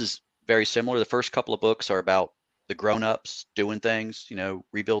 This is very similar. The first couple of books are about the grown-ups doing things,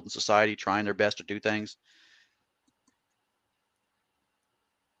 rebuilding society, trying their best to do things.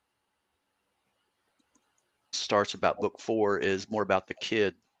 starts about book 4 is more about the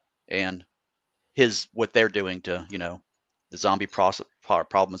kid and what they're doing to, the zombie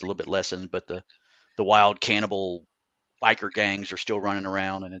problem is a little bit lessened, but the wild cannibal biker gangs are still running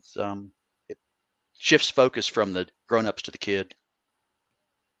around, and it shifts focus from the grown-ups to the kid.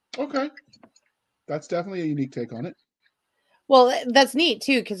 Okay. That's definitely a unique take on it. Well, that's neat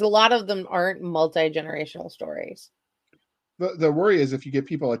too, because a lot of them aren't multi-generational stories. The worry is if you get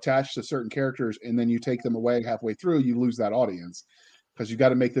people attached to certain characters and then you take them away halfway through, you lose that audience because you got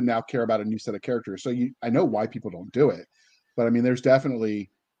to make them now care about a new set of characters. So I know why people don't do it, but I mean, there's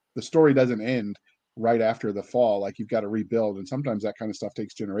definitely, the story doesn't end right after the fall. Like, you've got to rebuild, and sometimes that kind of stuff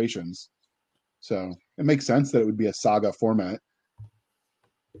takes generations. So it makes sense that it would be a saga format.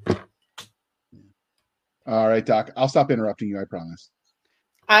 All right, Doc, I'll stop interrupting you, I promise.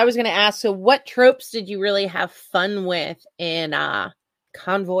 I was going to ask, so what tropes did you really have fun with in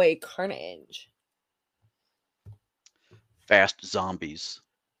Convoy Carnage? Fast zombies,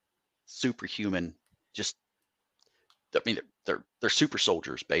 superhuman, just, I mean, they're super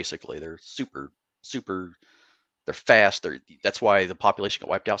soldiers, basically. They're super, they're fast. That's why the population got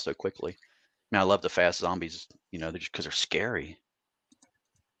wiped out so quickly. I mean, I love the fast zombies, they're just because they're scary.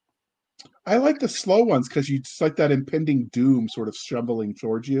 I like the slow ones because it's like that impending doom sort of stumbling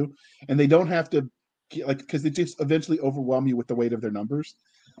towards you, and they don't have to because they just eventually overwhelm you with the weight of their numbers.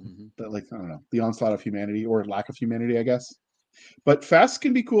 Mm-hmm. But I don't know, the onslaught of humanity or lack of humanity, I guess. But fast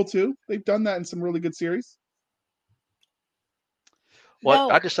can be cool too. They've done that in some really good series.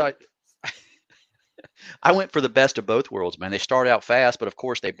 Well, I decided I went for the best of both worlds, man. They start out fast, but of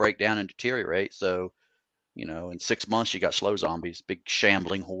course they break down and deteriorate. So, in 6 months you got slow zombies, big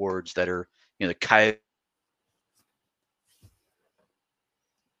shambling hordes that are, the coyote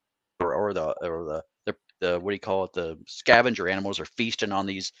or the what do you call it? The scavenger animals are feasting on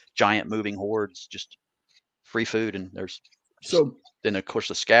these giant moving hordes, just free food, and then of course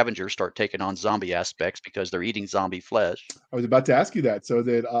the scavengers start taking on zombie aspects because they're eating zombie flesh. I was about to ask you that. So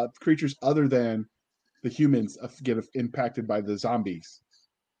that creatures other than the humans get impacted by the zombies.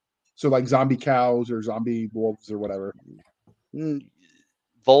 So like zombie cows or zombie wolves or whatever.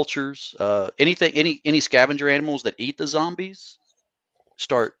 Vultures, any scavenger animals that eat the zombies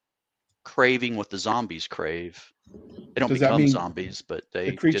start craving what the zombies crave. They don't become zombies, but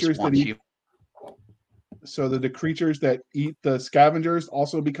they just want human. So the creatures that eat the scavengers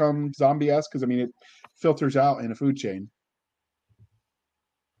also become zombie-esque? Because, I mean, it filters out in a food chain.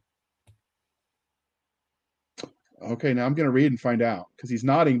 Okay, now I'm going to read and find out. Because he's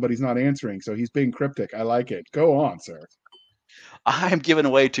nodding, but he's not answering. So he's being cryptic. I like it. Go on, sir. I'm giving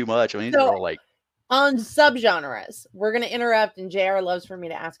away too much. I mean, these are all like... On subgenres, we're going to interrupt, and JR loves for me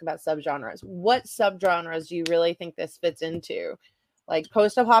to ask about subgenres. What subgenres do you really think this fits into? Like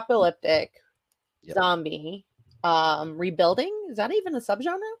post-apocalyptic, zombie, rebuilding? Is that even a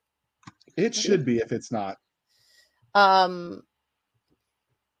subgenre? It should be if it's not.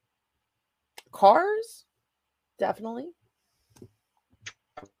 Cars? Definitely.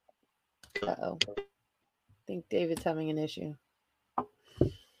 Uh-oh. I think David's having an issue.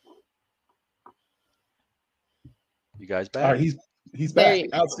 You guys back? All right, he's back.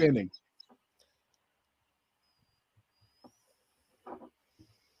 Outstanding.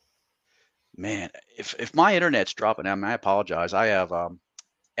 Man, if my internet's dropping out, I apologize. I have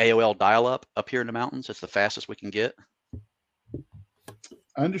AOL dial-up up here in the mountains. It's the fastest we can get.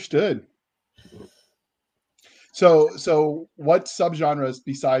 Understood. So what subgenres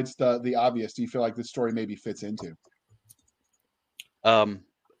besides the obvious do you feel like this story maybe fits into?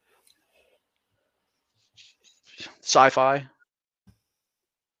 Sci-fi.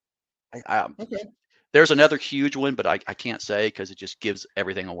 Okay. There's another huge one, but I can't say because it just gives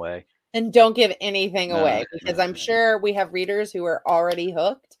everything away. And don't give anything away, because I'm sure we have readers who are already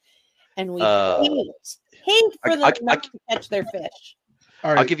hooked, and we hate for them not to catch their fish.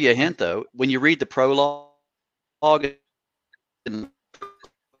 All right. I'll give you a hint, though. When you read the prologue,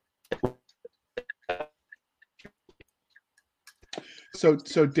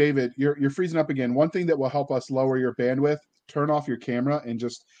 So David, you're freezing up again. One thing that will help us lower your bandwidth: turn off your camera and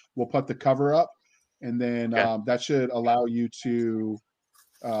we'll put the cover up, and then that should allow you to.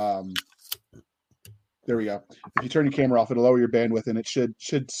 There we go. If you turn your camera off, it'll lower your bandwidth, and it should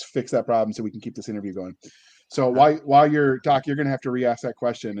fix that problem, so we can keep this interview going. So while you're Doc, you're going to have to re-ask that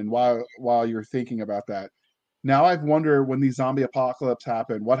question, and while you're thinking about that, now I've wondered, when these zombie apocalypse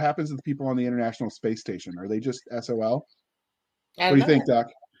happen, what happens to the people on the International Space Station? Are they just SOL? What do you think, Doc?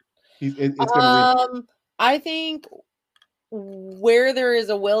 I think where there is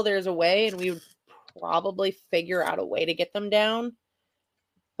a will, there's a way, and we would probably figure out a way to get them down.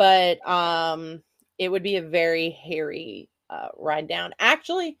 But it would be a very hairy ride down.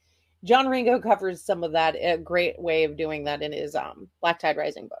 Actually, John Ringo covers some of that. A great way of doing that in his Black Tide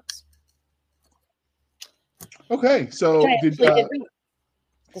Rising books. Okay, so did read,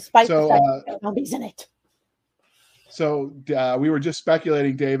 despite the fact that there are zombies in it. So we were just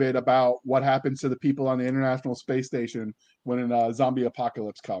speculating, David, about what happens to the people on the International Space Station when a zombie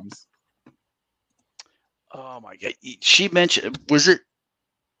apocalypse comes. Oh my God! She mentioned, was it?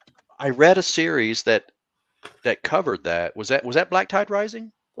 I read a series that covered that. Was that Black Tide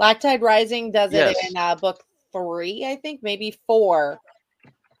Rising? Black Tide Rising does Yes. it in book 3, I think, maybe 4.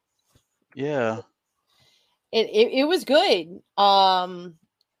 Yeah. It was good.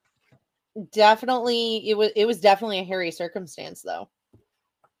 Definitely, it was definitely a hairy circumstance, though.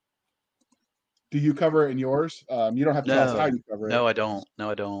 Do you cover it in yours? You don't have to tell us how you cover it. No, I don't.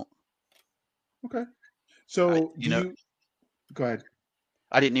 No, I don't. Okay. So you go ahead.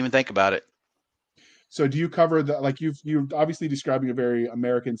 I didn't even think about it. So do you cover the, like you're obviously describing a very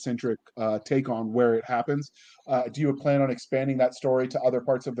American-centric take on where it happens. Do you plan on expanding that story to other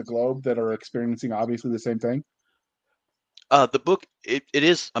parts of the globe that are experiencing obviously the same thing? The book, it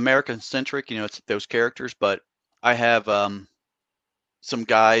is American-centric, it's those characters, but I have some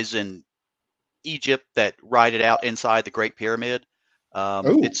guys in Egypt that ride it out inside the Great Pyramid.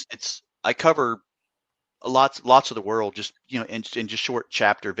 I cover lots of the world, just in just short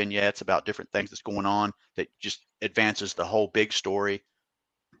chapter vignettes about different things that's going on that just advances the whole big story.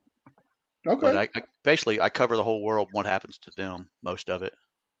 Okay. But I basically cover the whole world, what happens to them, most of it,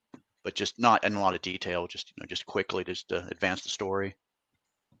 but just not in a lot of detail, just just quickly, just to advance the story.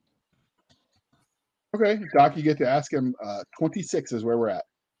 Okay, Doc, you get to ask him. 26 is where we're at.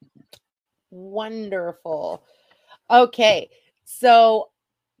 Wonderful. Okay, so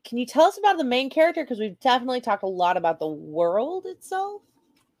can you tell us about the main character? Because we've definitely talked a lot about the world itself.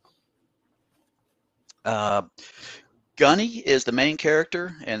 Gunny is the main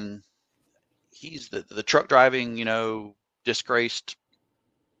character, and he's the truck driving, disgraced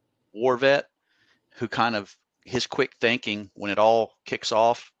war vet who kind of, his quick thinking when it all kicks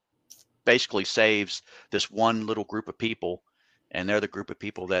off basically saves this one little group of people, and they're the group of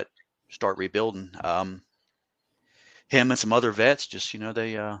people that start rebuilding. Him and some other vets just,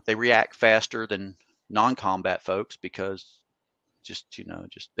 they react faster than non-combat folks because just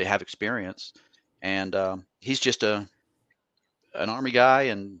they have experience. And he's just an Army guy,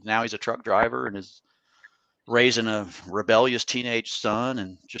 and now he's a truck driver and is raising a rebellious teenage son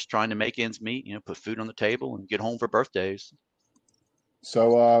and just trying to make ends meet, put food on the table and get home for birthdays.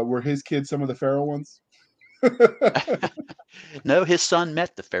 So were his kids some of the feral ones? No, his son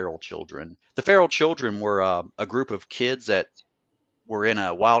met the feral children. The feral children were a group of kids that were in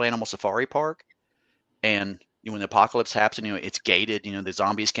a wild animal safari park, and when the apocalypse happens, it's gated. The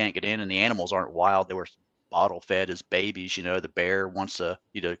zombies can't get in, and the animals aren't wild. They were bottle fed as babies. The bear wants to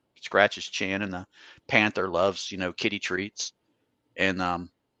scratch his chin, and the panther loves kitty treats, and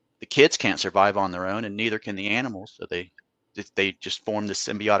the kids can't survive on their own, and neither can the animals. So they just form this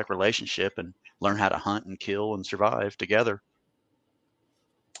symbiotic relationship and learn how to hunt and kill and survive together.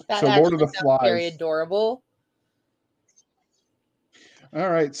 That so Lord of the Flies, very adorable. All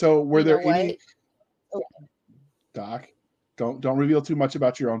right. So were there any? Oh. Doc, don't reveal too much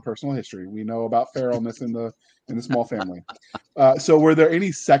about your own personal history. We know about feralness in the small family. So were there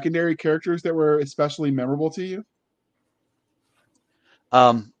any secondary characters that were especially memorable to you?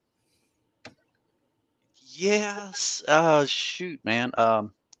 Yes. Shoot, man. I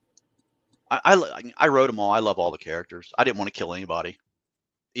wrote them all. I love all the characters. I didn't want to kill anybody,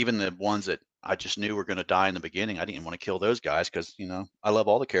 even the ones that I just knew were going to die in the beginning. I didn't want to kill those guys because I love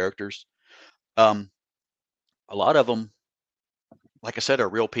all the characters. A lot of them, like I said, are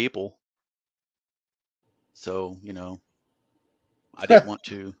real people. So I didn't want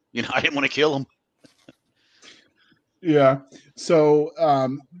to. I didn't want to kill them. Yeah. So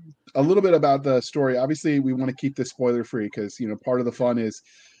a little bit about the story. Obviously, we want to keep this spoiler free because part of the fun is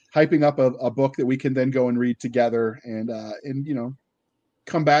hyping up a book that we can then go and read together and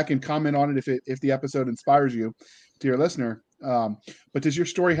come back and comment on it if the episode inspires you, dear listener. But does your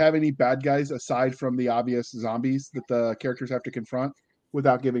story have any bad guys aside from the obvious zombies that the characters have to confront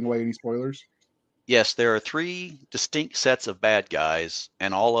without giving away any spoilers? Yes, there are 3 distinct sets of bad guys,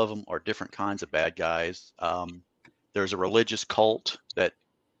 and all of them are different kinds of bad guys. There's a religious cult that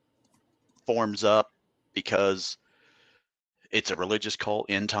forms up because it's a religious cult,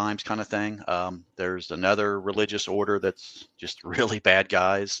 end times kind of thing. There's another religious order that's just really bad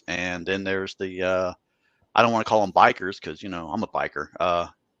guys, and then there's the I don't want to call them bikers because I'm a biker,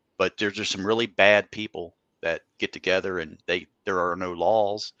 but there's just some really bad people that get together, and there are no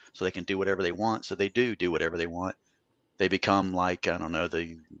laws, so they can do whatever they want. So they do whatever they want. They become like, I don't know,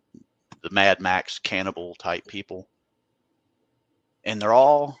 the Mad Max cannibal type people. And they're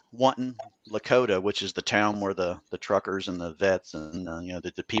all wanting Lakota, which is the town where the truckers and the vets and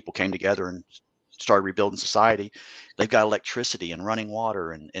the people came together and started rebuilding society. They've got electricity and running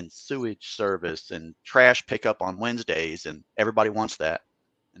water and sewage service and trash pickup on Wednesdays, and everybody wants that,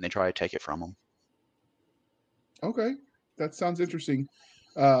 and they try to take it from them. Okay, that sounds interesting.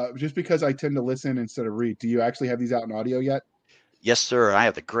 Just because I tend to listen instead of read, do you actually have these out in audio yet? Yes, sir. I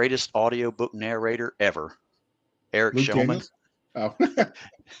have the greatest audiobook narrator ever, Eric Luke Shellman. Daniels? Oh.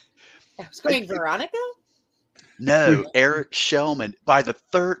 I was going Veronica? No, Eric Shellman. By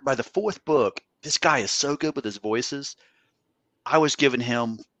the fourth book, this guy is so good with his voices. I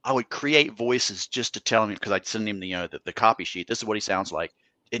would create voices just to tell him, because I'd send him the copy sheet. This is what he sounds like,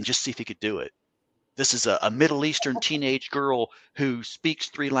 and just see if he could do it. This is a Middle Eastern teenage girl who speaks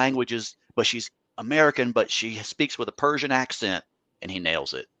 3 languages, but she's American, but she speaks with a Persian accent, and he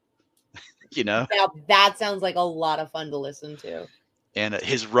nails it. Now that sounds like a lot of fun to listen to. And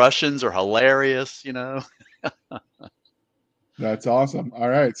his Russians are hilarious, That's awesome. All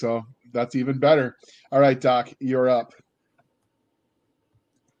right, so that's even better. All right, Doc, you're up.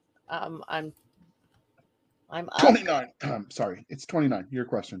 I'm up. 29. Sorry, it's 29. Your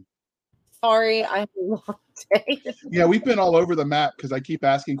question. Sorry, I have a long day. Yeah, we've been all over the map because I keep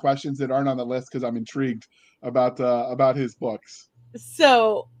asking questions that aren't on the list because I'm intrigued about his books.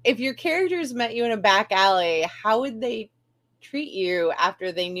 So, if your characters met you in a back alley, how would they treat you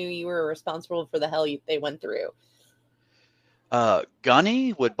after they knew you were responsible for the hell they went through?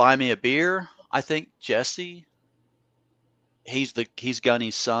 Gunny would buy me a beer. I think Jesse, he's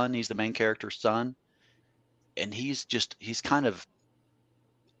Gunny's son. He's the main character's son, and he's kind of,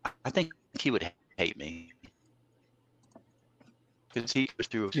 I think he would hate me because he goes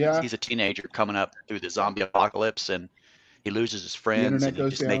through. Yeah. He's a teenager coming up through the zombie apocalypse, and he loses his friends, and he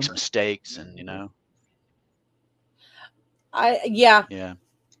just makes mistakes, and Yeah.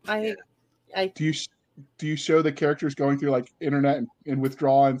 Do you show the characters going through like internet and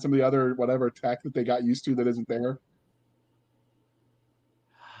withdrawal and some of the other whatever tech that they got used to that isn't there?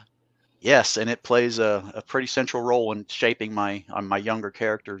 Yes, and it plays a pretty central role in shaping my younger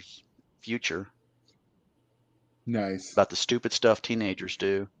character's future. Nice. About the stupid stuff teenagers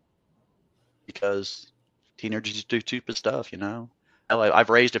do, because teenagers do stupid stuff, I've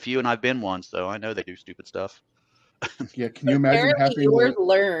raised a few, and I've been one, so I know they do stupid stuff. Yeah, can you imagine having yours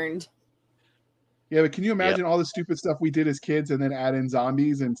learned? Yeah, but can you imagine all the stupid stuff we did as kids and then add in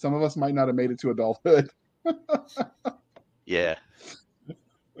zombies, and some of us might not have made it to adulthood. Yeah.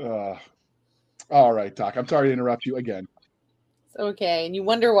 All right, Doc. I'm sorry to interrupt you again. It's okay, and you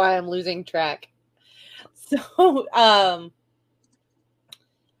wonder why I'm losing track. So,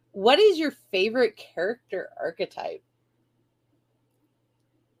 what is your favorite character archetype?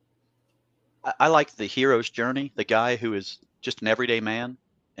 I like the hero's journey, the guy who is just an everyday man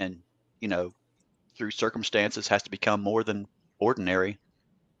and, through circumstances has to become more than ordinary.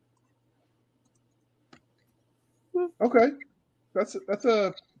 Okay.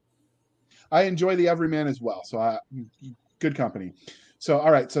 I enjoy the everyman as well. So good company. So,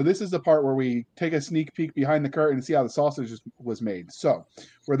 all right. So this is the part where we take a sneak peek behind the curtain and see how the sausage was made. So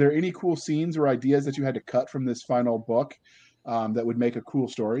were there any cool scenes or ideas that you had to cut from this final book that would make a cool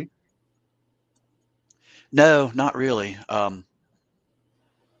story? No, not really.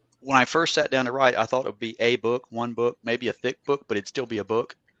 When I first sat down to write, I thought it would be one book, maybe a thick book, but it'd still be a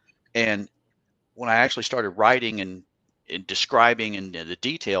book. And when I actually started writing and describing and the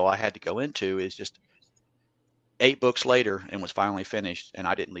detail I had to go into, is just 8 books later and was finally finished, and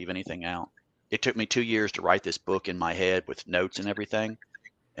I didn't leave anything out. It took me 2 years to write this book in my head with notes and everything.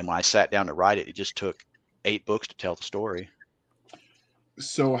 And when I sat down to write it, it just took 8 books to tell the story.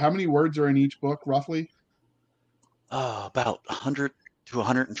 So how many words are in each book, roughly? About 100 to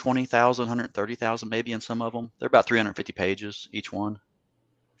 120,000, 130,000 maybe in some of them. They're about 350 pages each one.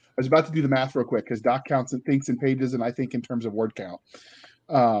 I was about to do the math real quick because Doc thinks in pages and I think in terms of word count.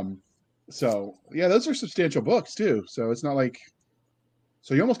 So yeah, those are substantial books too. So it's not like,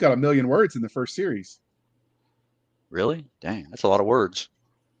 so you almost got 1 million words in the first series. Really? Dang, that's a lot of words.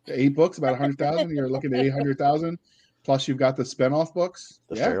 8 books, about 100,000. You're looking at 800,000. Plus you've got the spinoff books.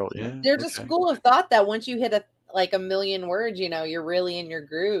 There's a school of thought that once you hit 1 million words, you're really in your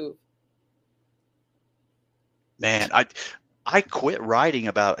groove. Man, I quit writing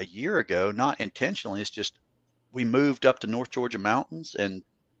about a year ago, not intentionally. It's just we moved up to North Georgia mountains, and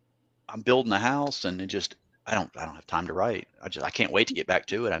I'm building a house, and I don't have time to write. I can't wait to get back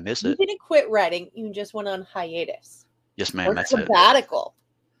to it. I miss You it. didn't quit writing. You just went on hiatus. Yes, ma'am. Or That's it. sabbatical.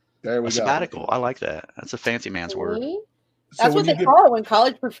 There we A go. sabbatical. I like that. That's a fancy man's word. See? So That's when what you they get, call it when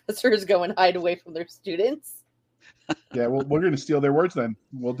college professors go and hide away from their students. yeah, well, we're going to steal their words then.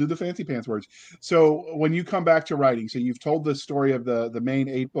 We'll do the fancy pants words. So when you come back to writing, so you've told the story of the main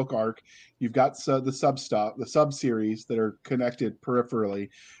 8-book arc. You've got the sub series that are connected peripherally.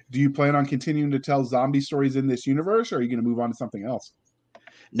 Do you plan on continuing to tell zombie stories in this universe, or are you going to move on to something else?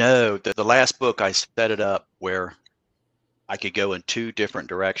 No, the last book I set it up where I could go in 2 different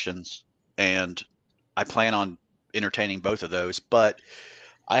directions, and I plan on entertaining both of those. But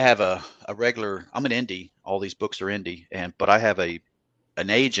I have a regular. I'm an indie. All these books are indie, but I have an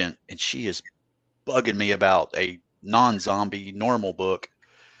agent, and she is bugging me about a non-zombie normal book,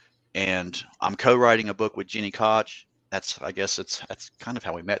 and I'm co-writing a book with Jenny Koch. That's kind of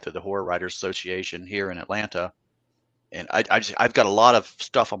how we met, through the Horror Writers Association here in Atlanta. And I've got a lot of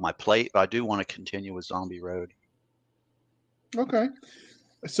stuff on my plate, but I do want to continue with Zombie Road. Okay.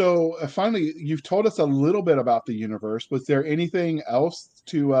 So finally, you've told us a little bit about the universe. Was there anything else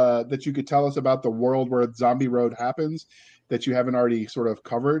that you could tell us about the world where Zombie Road happens that you haven't already sort of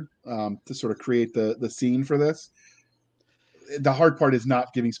covered, to sort of create the scene for this? The hard part is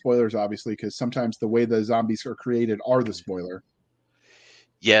not giving spoilers, obviously, because sometimes the way the zombies are created are the spoiler.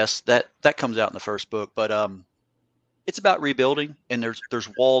 Yes, that comes out in the first book, but it's about rebuilding, and there's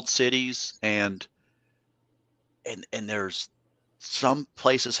walled cities, and there's some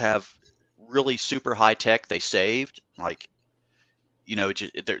places have really super high tech they saved, like,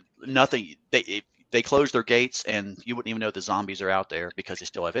 they're nothing. They close their gates, and you wouldn't even know the zombies are out there because they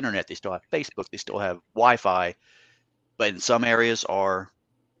still have internet, they still have Facebook, they still have Wi-Fi. But in some areas are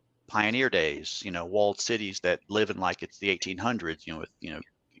pioneer days, walled cities that live in like it's the 1800s, with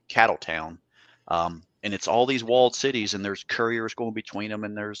cattle town, and it's all these walled cities, and there's couriers going between them,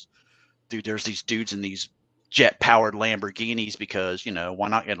 and there's these dudes in these jet-powered Lamborghinis because, why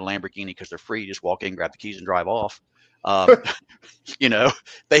not get a Lamborghini? Because they're free. Just walk in, grab the keys, and drive off.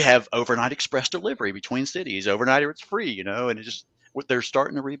 They have overnight express delivery between cities. Overnight, it's free, and they're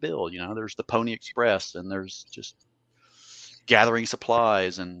starting to rebuild. There's the Pony Express, and there's just gathering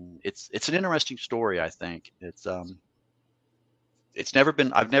supplies, and it's an interesting story. I think I've never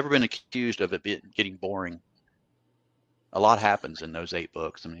been accused of it getting boring. A lot happens in those 8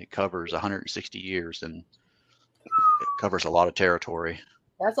 books. I mean, it covers 160 years, and it covers a lot of territory.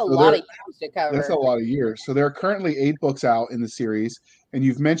 That's a lot of years to cover. That's a lot of years. So there are currently 8 books out in the series, and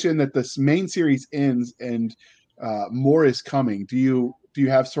you've mentioned that this main series ends and more is coming. Do you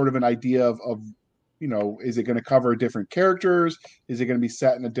have sort of an idea of is it going to cover different characters? Is it going to be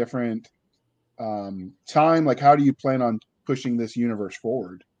set in a different time? Like, how do you plan on pushing this universe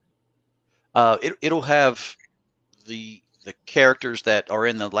forward? It'll have the characters that are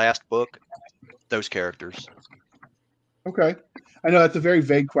in the last book, those characters. Okay. I know that's a very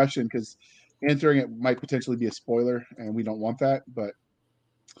vague question because answering it might potentially be a spoiler, and we don't want that. But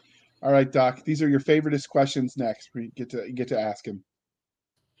all right, Doc, these are your favoriteest questions next. You get to ask him.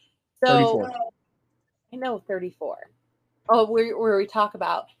 So 34. I know 34. Oh, where we talk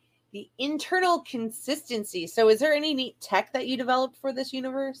about the internal consistency. So is there any neat tech that you developed for this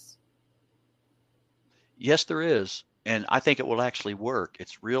universe? Yes, there is. And I think it will actually work.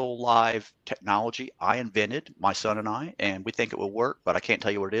 It's real live technology I invented, my son and I, and we think it will work, but I can't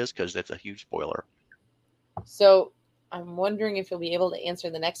tell you what it is because it's a huge spoiler. So I'm wondering if you'll be able to answer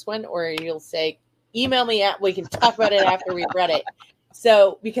the next one, or you'll say, email me we can talk about it after we've read it.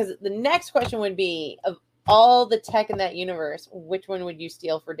 So, because the next question would be, of all the tech in that universe, which one would you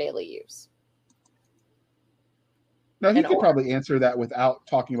steal for daily use? Now, he could probably answer that without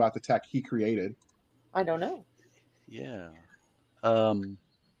talking about the tech he created. I don't know. Yeah. I'm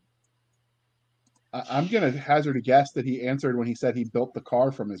going to hazard a guess that he answered when he said he built the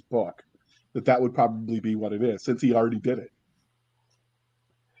car from his book, that would probably be what it is, since he already did it.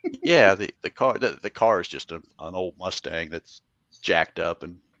 Yeah, the car is just an old Mustang that's jacked up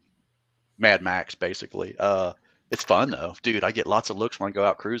and Mad Max, basically. It's fun, though. Dude, I get lots of looks when I go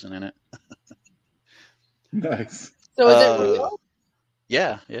out cruising in it. Nice. So is it real?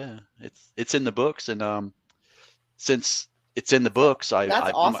 Yeah. It's in the books, and since it's in the books,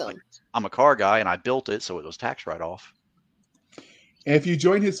 awesome. I'm a car guy, and I built it, so it was tax write-off. And if you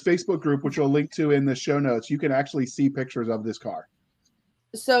join his Facebook group, which we'll link to in the show notes, you can actually see pictures of this car.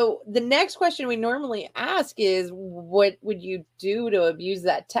 So the next question we normally ask is, what would you do to abuse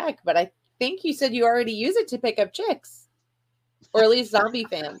that tech? But I think you said you already use it to pick up chicks, or at least zombie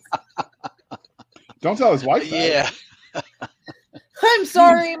fans. Don't tell his wife that. Yeah. I'm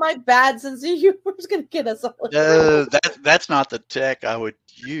sorry, my bad sense of humor is going to get us all. No, that's not the tech I would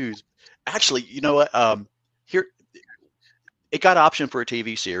use. Actually, you know what? Here it got option for a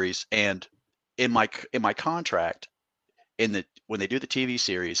TV series, and in my contract, when they do the TV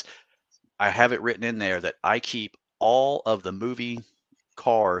series, I have it written in there that I keep all of the movie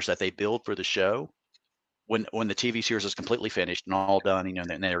cars that they build for the show when the TV series is completely finished and all done, and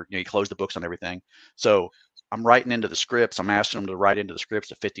then you close the books on everything. So I'm writing into the scripts. I'm asking them to write into the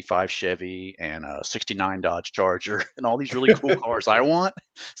scripts a 55 Chevy and a 69 Dodge Charger and all these really cool cars I want.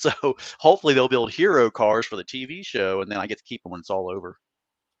 So hopefully they'll build hero cars for the TV show, and then I get to keep them when it's all over.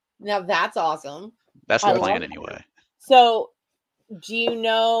 Now that's awesome. That's the plan anyway. So do you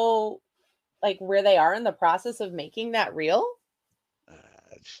know like where they are in the process of making that reel?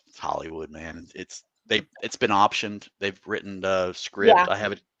 It's Hollywood, man. It's been optioned. They've written the script. Yeah. I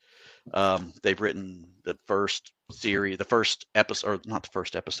have it. They've written the first series, the first episode, or not the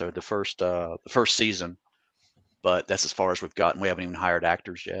first episode, the first season. But that's as far as we've gotten. We haven't even hired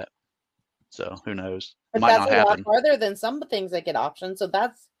actors yet. So who knows? It But might that's not a happen. lot farther than some things that get optioned. So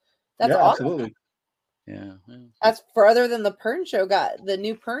that's yeah, awesome. absolutely. Yeah. That's further than the Pern show got. The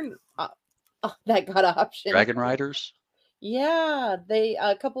new Pern that got optioned. Dragon Riders. Yeah, they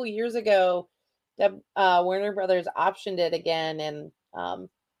a couple years ago, Warner Brothers optioned it again, and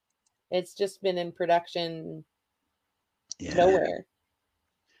it's just been in production nowhere.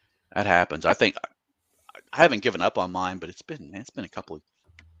 That happens. I think I haven't given up on mine, but it's been a couple of.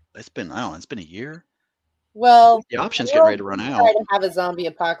 It's been a year. Well, The options get ready to run out. Try to have a zombie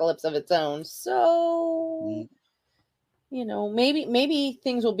apocalypse of its own, so maybe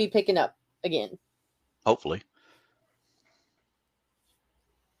things will be picking up again. Hopefully.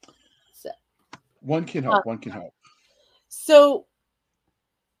 So One can hope. One can hope. So,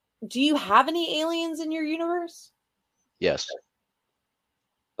 do you have any aliens in your universe? Yes.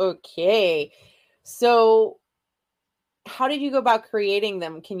 Okay. So, how did you go about creating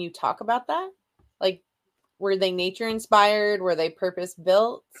them? Can you talk about that? Like, were they nature inspired? Were they purpose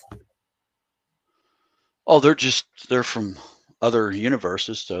built? Oh, they're from other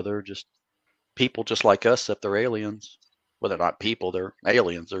universes, so they're just people just like us, except they're aliens. Well, they're not people, they're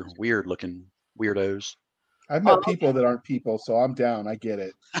aliens. They're weird looking weirdos. I've met people that aren't people, so I'm down. I get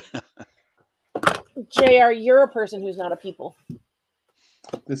it. JR, you're a person who's not a people.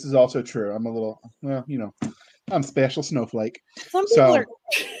 This is also true. I'm a little, I'm special snowflake. Some people are.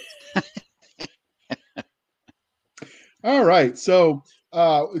 All right. So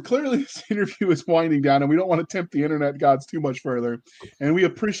clearly this interview is winding down, and we don't want to tempt the internet gods too much further. And we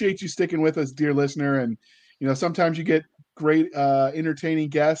appreciate you sticking with us, dear listener. And, sometimes you get great entertaining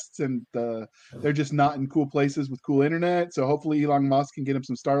guests, and they're just not in cool places with cool internet. So hopefully Elon Musk can get him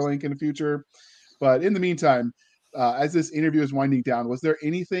some Starlink in the future. But in the meantime, as this interview is winding down, was there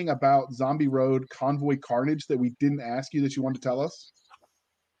anything about Zombie Road Convoy Carnage that we didn't ask you that you wanted to tell us?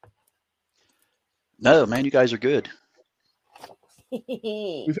 No, man, you guys are good.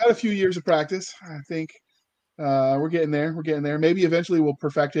 We've had a few years of practice. I think we're getting there. We're getting there. Maybe eventually we'll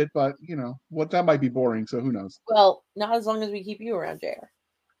perfect it, but that might be boring. So who knows? Well, not as long as we keep you around, JR.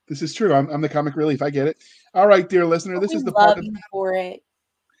 This is true. I'm the comic relief. I get it. All right, dear listener, this is the part of for it.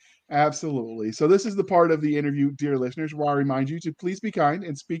 Absolutely. So this is the part of the interview, dear listeners, where I remind you to please be kind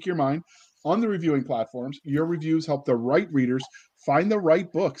and speak your mind on the reviewing platforms. Your reviews help the right readers find the right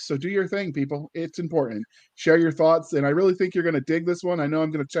books. So do your thing, people. It's important. Share your thoughts. And I really think you're going to dig this one. I know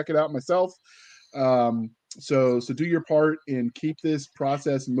I'm going to check it out myself. So do your part and keep this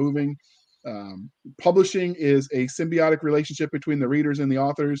process moving. Publishing is a symbiotic relationship between the readers and the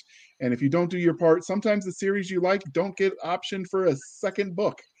authors. And if you don't do your part, sometimes the series you like don't get optioned for a second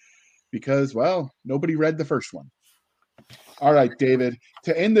book because, well, nobody read the first one. All right, David,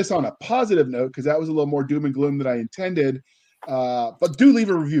 to end this on a positive note, because that was a little more doom and gloom than I intended, but do leave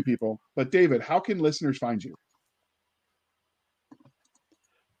a review, people. But David, how can listeners find you?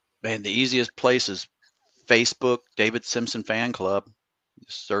 Man, the easiest place is Facebook, David Simpson Fan Club.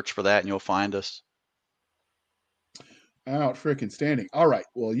 Just search for that and you'll find us. Out freaking standing. All right.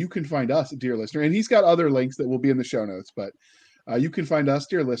 Well, you can find us, dear listener, and he's got other links that will be in the show notes, but you can find us,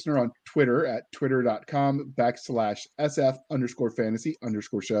 dear listener, on Twitter at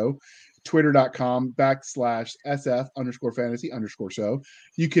twitter.com/SF_fantasy_show, twitter.com/SF_fantasy_show.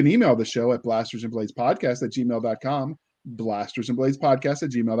 You can email the show at blastersandbladespodcast@gmail.com,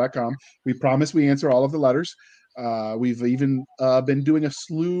 blastersandbladespodcast@gmail.com. We promise we answer all of the letters. We've even been doing a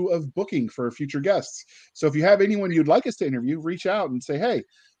slew of booking for future guests. So if you have anyone you'd like us to interview, reach out and say, hey,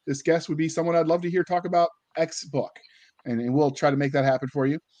 this guest would be someone I'd love to hear talk about X book. And we'll try to make that happen for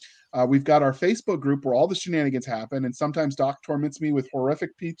you. We've got our Facebook group where all the shenanigans happen, and sometimes Doc torments me with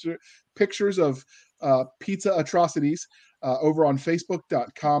horrific pictures of pizza atrocities over on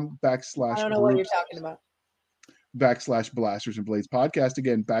facebook.com I don't know what you're /groups talking about. /Blasters and Blades podcast.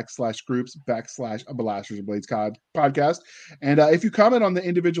 Again, /groups /Blasters and Blades podcast. And if you comment on the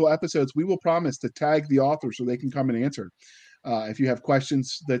individual episodes, we will promise to tag the author so they can come and answer. If you have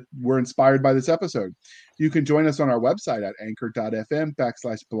questions that were inspired by this episode, you can join us on our website at anchor.fm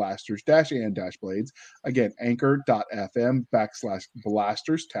 /blasters-and-blades. Again, anchor.fm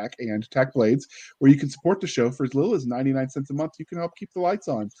 /blasters tech blades, where you can support the show for as little as 99 cents a month. You can help keep the lights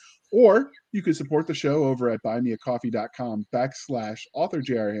on. Or you can support the show over at buymeacoffee.com /author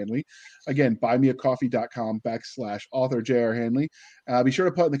J.R. Handley. Again, buymeacoffee.com /author J.R. Handley. Be sure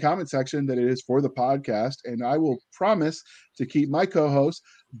to put in the comment section that it is for the podcast, and I will promise to keep my co-hosts,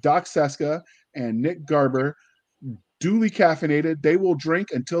 Doc Seska and Nick Garber, duly caffeinated. They will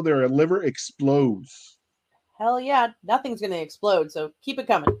drink until their liver explodes. Hell yeah, nothing's going to explode, so keep it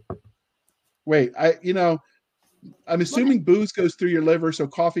coming. Wait, I'm assuming booze goes through your liver, so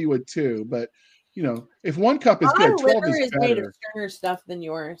coffee would too. But if one cup is good, 12 is better. Made of sterner stuff than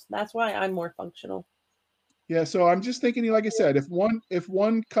yours. That's why I'm more functional. Yeah, so I'm just thinking, like I said, if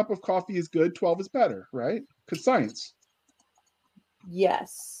one cup of coffee is good, 12 is better, right? Because science.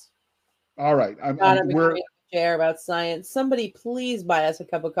 Yes. All right. We're share about science. Somebody please buy us a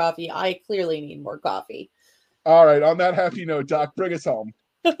cup of coffee. I clearly need more coffee. All right. On that happy note, Doc, bring us home.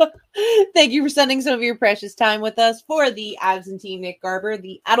 Thank you for spending some of your precious time with us. For the absentee Nick Garber,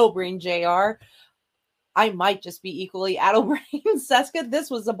 the Addlebrain JR, I might just be equally Addlebrain Seska. This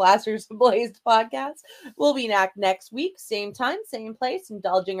was the Blasters and Blades podcast. We'll be back next week, same time, same place,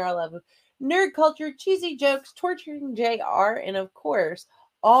 indulging our love of nerd culture, cheesy jokes, torturing JR, and of course,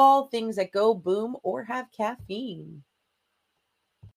 all things that go boom or have caffeine.